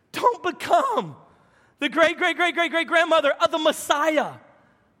don't become the great-great-great-great-great-grandmother of the Messiah.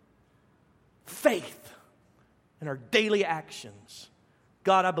 Faith in our daily actions.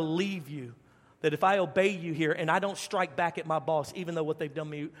 God, I believe you that if I obey you here and I don't strike back at my boss, even though what they've done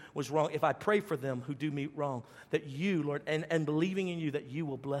me was wrong, if I pray for them who do me wrong, that you, Lord, and believing in you, that you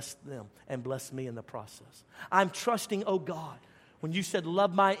will bless them and bless me in the process. I'm trusting, oh God, when you said,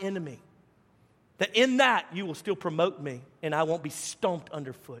 love my enemy, that in that you will still promote me and I won't be stomped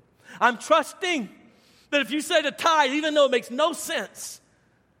underfoot. I'm trusting that if you say to tithe, even though it makes no sense,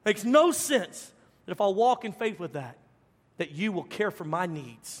 that if I'll walk in faith with that you will care for my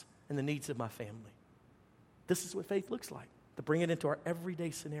needs and the needs of my family. This is what faith looks like, to bring it into our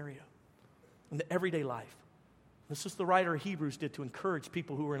everyday scenario, into everyday life. This is the writer of Hebrews did to encourage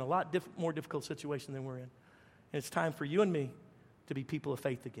people who were in a lot more difficult situation than we're in. And it's time for you and me to be people of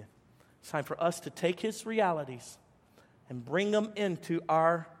faith again. It's time for us to take his realities and bring them into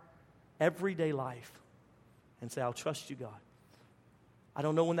our everyday life and say, I'll trust you, God. I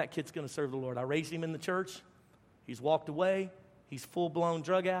don't know when that kid's going to serve the Lord. I raised him in the church. He's walked away. He's full-blown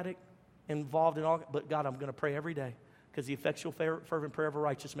drug addict, involved in all. But God, I'm going to pray every day because the effectual, fervent prayer of a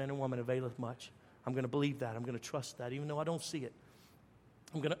righteous man and woman availeth much. I'm going to believe that. I'm going to trust that, even though I don't see it.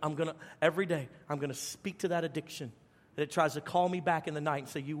 Every day, I'm going to speak to that addiction that it tries to call me back in the night and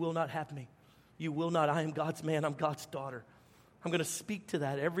say, you will not have me. You will not. I am God's man. I'm God's daughter. I'm going to speak to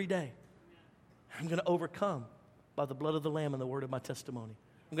that every day. I'm going to overcome by the blood of the Lamb and the word of my testimony.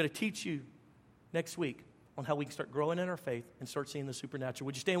 I'm going to teach you next week on how we can start growing in our faith and start seeing the supernatural.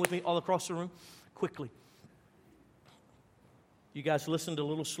 Would you stand with me all across the room? Quickly. You guys listened a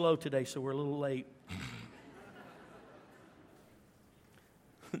little slow today, so we're a little late.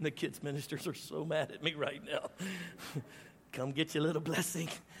 The kids' ministers are so mad at me right now. Come get your little blessing.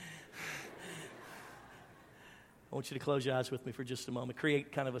 I want you to close your eyes with me for just a moment.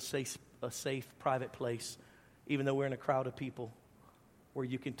 Create kind of a safe, private place, even though we're in a crowd of people, where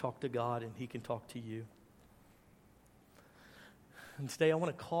you can talk to God and he can talk to you. And today I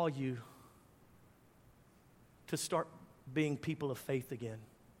want to call you to start being people of faith again.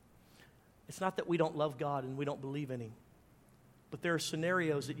 It's not that we don't love God and we don't believe in Him. But there are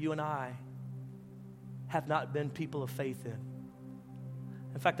scenarios that you and I have not been people of faith in.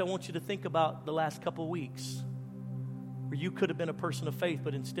 In fact, I want you to think about the last couple weeks where you could have been a person of faith,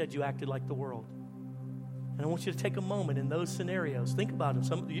 but instead you acted like the world. And I want you to take a moment in those scenarios. Think about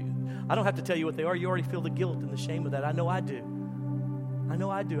them. I don't have to tell you what they are. You already feel the guilt and the shame of that. I know I do.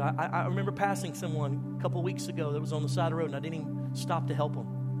 I remember passing someone a couple weeks ago that was on the side of the road, and I didn't even stop to help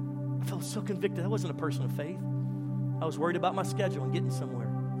them. I felt so convicted. I wasn't a person of faith. I was worried about my schedule and getting somewhere.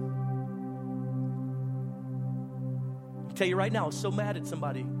 I tell you right now, I was so mad at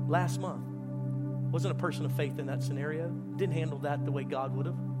somebody last month. Wasn't a person of faith in that scenario. Didn't handle that the way God would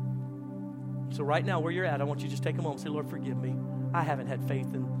have. So right now, where you're at, I want you to just take a moment and say, Lord, forgive me. I haven't had faith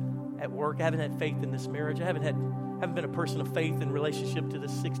at work. I haven't had faith in this marriage. I haven't been a person of faith in relationship to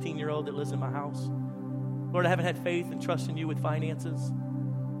this 16-year-old that lives in my house. Lord, I haven't had faith and trust in you with finances.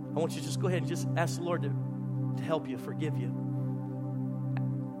 I want you to just go ahead and just ask the Lord to help you, forgive you.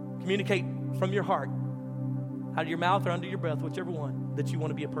 Communicate from your heart, out of your mouth or under your breath, whichever one, that you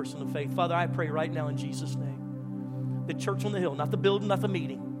want to be a person of faith. Father, I pray right now in Jesus' name, the church on the hill, not the building, not the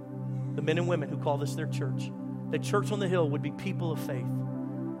meeting, the men and women who call this their church, the church on the hill would be people of faith.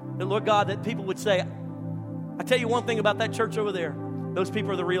 That, Lord God, that people would say, I tell you one thing about that church over there, those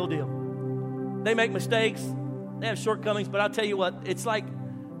people are the real deal. They make mistakes, they have shortcomings, but I'll tell you what, it's like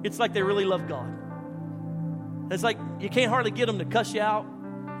they really love God. It's like you can't hardly get them to cuss you out,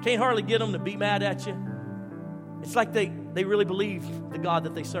 can't hardly get them to be mad at you. It's like they really believe the God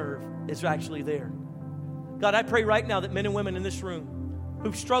that they serve is actually there. God, I pray right now that men and women in this room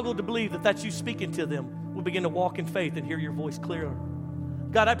who've struggled to believe that that's you speaking to them will begin to walk in faith and hear your voice clearer.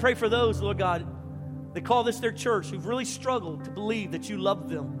 God, I pray for those, Lord God, that call this their church, who've really struggled to believe that you love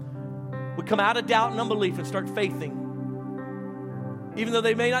them, would come out of doubt and unbelief and start faithing. Even though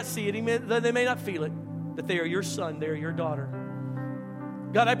they may not see it, even though they may not feel it, that they are your son, they are your daughter.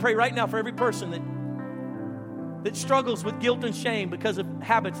 God, I pray right now for every person that struggles with guilt and shame because of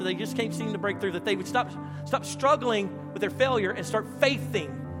habits that they just can't seem to break through, that they would stop struggling with their failure and start faithing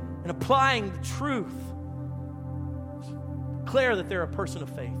and applying the truth. Declare that they're a person of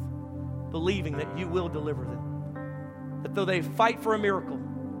faith, believing that you will deliver them. That though they fight for a miracle,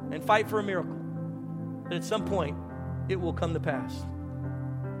 that at some point it will come to pass.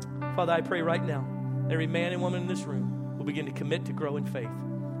 Father, I pray right now, every man and woman in this room will begin to commit to grow in faith.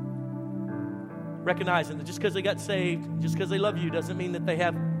 Recognizing that just because they got saved, just because they love you, doesn't mean that they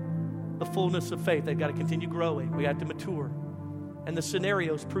have the fullness of faith. They've got to continue growing. We have to mature. And the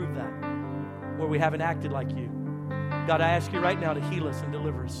scenarios prove that, where we haven't acted like you. God, I ask you right now to heal us and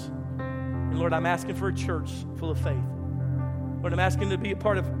deliver us. And Lord, I'm asking for a church full of faith. Lord, I'm asking to be a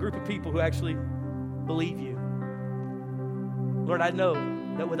part of a group of people who actually believe you. Lord, I know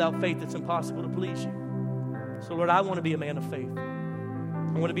that without faith it's impossible to please you. So Lord, I want to be a man of faith.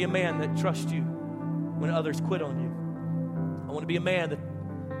 I want to be a man that trusts you when others quit on you. I want to be a man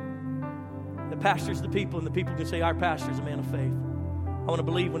that pastors the people, and the people can say, our pastor is a man of faith. I want to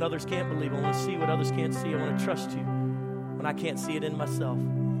believe when others can't believe. I want to see what others can't see. I want to trust you when I can't see it in myself.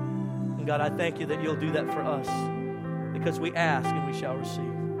 And God, I thank you that you'll do that for us, because we ask and we shall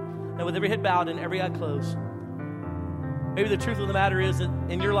receive. Now, with every head bowed and every eye closed, maybe the truth of the matter is that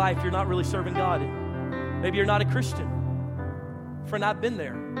in your life you're not really serving God. Maybe you're not a Christian. Friend, I've been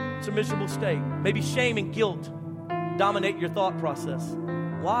there. It's a miserable state. Maybe shame and guilt dominate your thought process.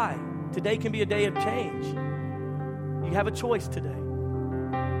 Why? Today can be a day of change. You have a choice today.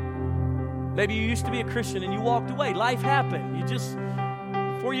 Maybe you used to be a Christian and you walked away. Life happened.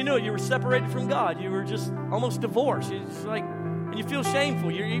 Before you knew it, you were separated from God. You were just almost divorced. And you feel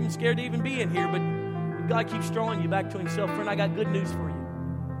shameful. You're even scared to even be in here, but God keeps drawing you back to himself. Friend, I got good news for you.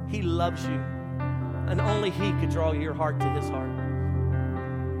 He loves you, and only he could draw your heart to his heart.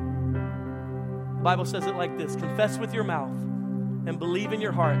 The Bible says it like this: confess with your mouth and believe in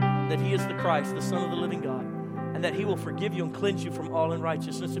your heart that he is the Christ, the Son of the living God, and that he will forgive you and cleanse you from all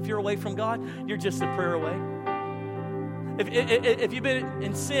unrighteousness. If you're away from God, you're just a prayer away. If you've been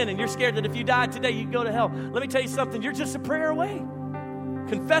in sin and you're scared that if you died today, you'd go to hell, let me tell you something, you're just a prayer away.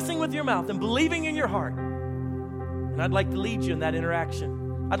 Confessing with your mouth and believing in your heart. And I'd like to lead you in that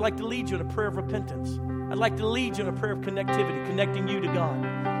interaction. I'd like to lead you in a prayer of repentance. I'd like to lead you in a prayer of connectivity, connecting you to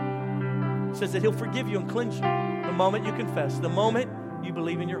God. It says that he'll forgive you and cleanse you the moment you confess, the moment you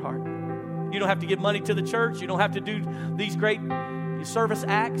believe in your heart. You don't have to give money to the church. You don't have to do these great service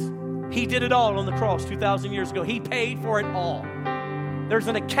acts. He did it all on the cross 2,000 years ago. He paid for it all. There's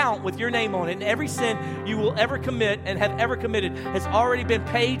an account with your name on it, and every sin you will ever commit and have ever committed has already been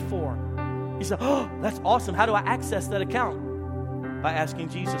paid for. You say, oh, that's awesome. How do I access that account? by asking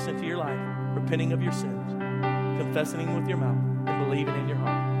Jesus into your life, repenting of your sins, confessing Him with your mouth, and believing in your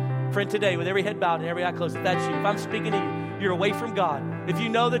heart. Friend, today, with every head bowed and every eye closed, if that's you, if I'm speaking to you, you're away from God. If you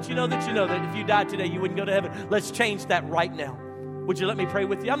know that if you died today, you wouldn't go to heaven. Let's change that right now. Would you let me pray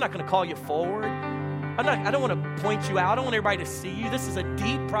with you? I'm not going to call you forward. I don't want to point you out. I don't want everybody to see you. This is a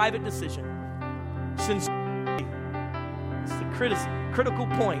deep, private decision. Sincerity is the critical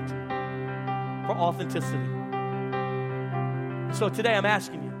point for authenticity. So today I'm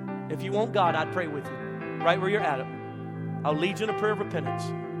asking you, if you want God, I'd pray with you right where you're at. I'll lead you in a prayer of repentance,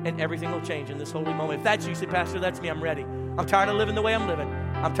 and everything will change in this holy moment. If that's you, say, Pastor, that's me. I'm ready. I'm tired of living the way I'm living.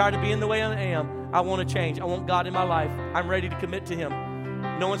 I'm tired of being the way I am. I want to change. I want God in my life. I'm ready to commit to Him.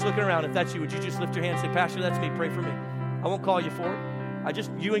 No one's looking around. If that's you, would you just lift your hand and say, Pastor, that's me. Pray for me. I won't call you for it.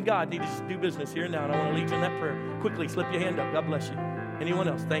 You and God need to just do business here and now, and I want to lead you in that prayer. Quickly, slip your hand up. God bless you. Anyone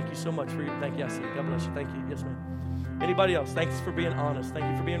else? Thank you so much for your, thank you. I see it. God bless you. Thank you. Yes, ma'am. Anybody else? Thanks for being honest. Thank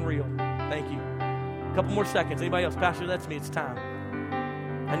you for being real. Thank you. A couple more seconds. Anybody else? Pastor, that's me. It's time.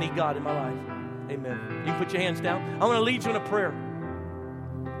 I need God in my life. Amen. You can put your hands down. I want to lead you in a prayer.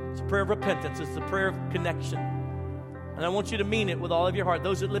 It's a prayer of repentance. It's a prayer of connection. And I want you to mean it with all of your heart.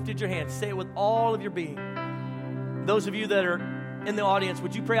 Those that lifted your hands, say it with all of your being. Those of you that are in the audience,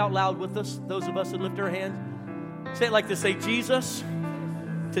 would you pray out loud with us? Those of us that lift our hands. Say it like this. Say, Jesus,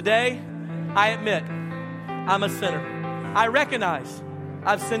 today I admit I'm a sinner. I recognize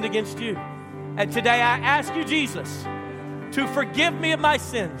I've sinned against you. And today I ask you, Jesus, to forgive me of my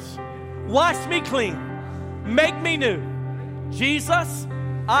sins. Wash me clean. Make me new. Jesus,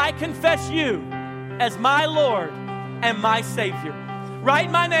 I confess you as my Lord and my Savior.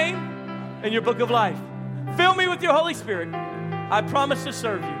 Write my name in your book of life. Fill me with your Holy Spirit. I promise to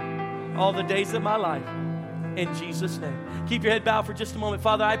serve you all the days of my life. In Jesus' name. Keep your head bowed for just a moment.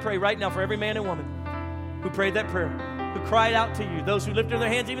 Father, I pray right now for every man and woman who prayed that prayer, who cried out to you, those who lifted their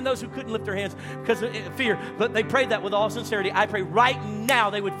hands, even those who couldn't lift their hands because of fear, but they prayed that with all sincerity. I pray right now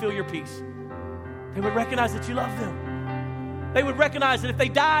they would feel your peace. They would recognize that you love them. They would recognize that if they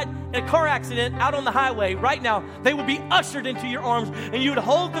died in a car accident out on the highway right now, they would be ushered into your arms and you would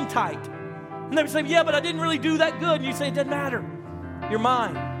hold them tight. And they would say, yeah, but I didn't really do that good. And you say, it doesn't matter. You're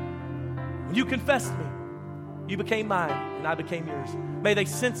mine. When you confessed me, you became mine and I became yours. May they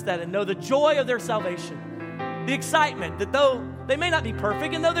sense that and know the joy of their salvation. The excitement that though they may not be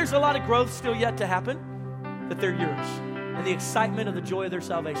perfect and though there's a lot of growth still yet to happen, that they're yours. And the excitement of the joy of their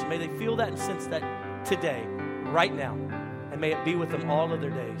salvation. May they feel that and sense that today, right now. And may it be with them all of their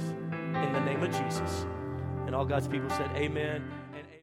days. In the name of Jesus. And all God's people said, amen.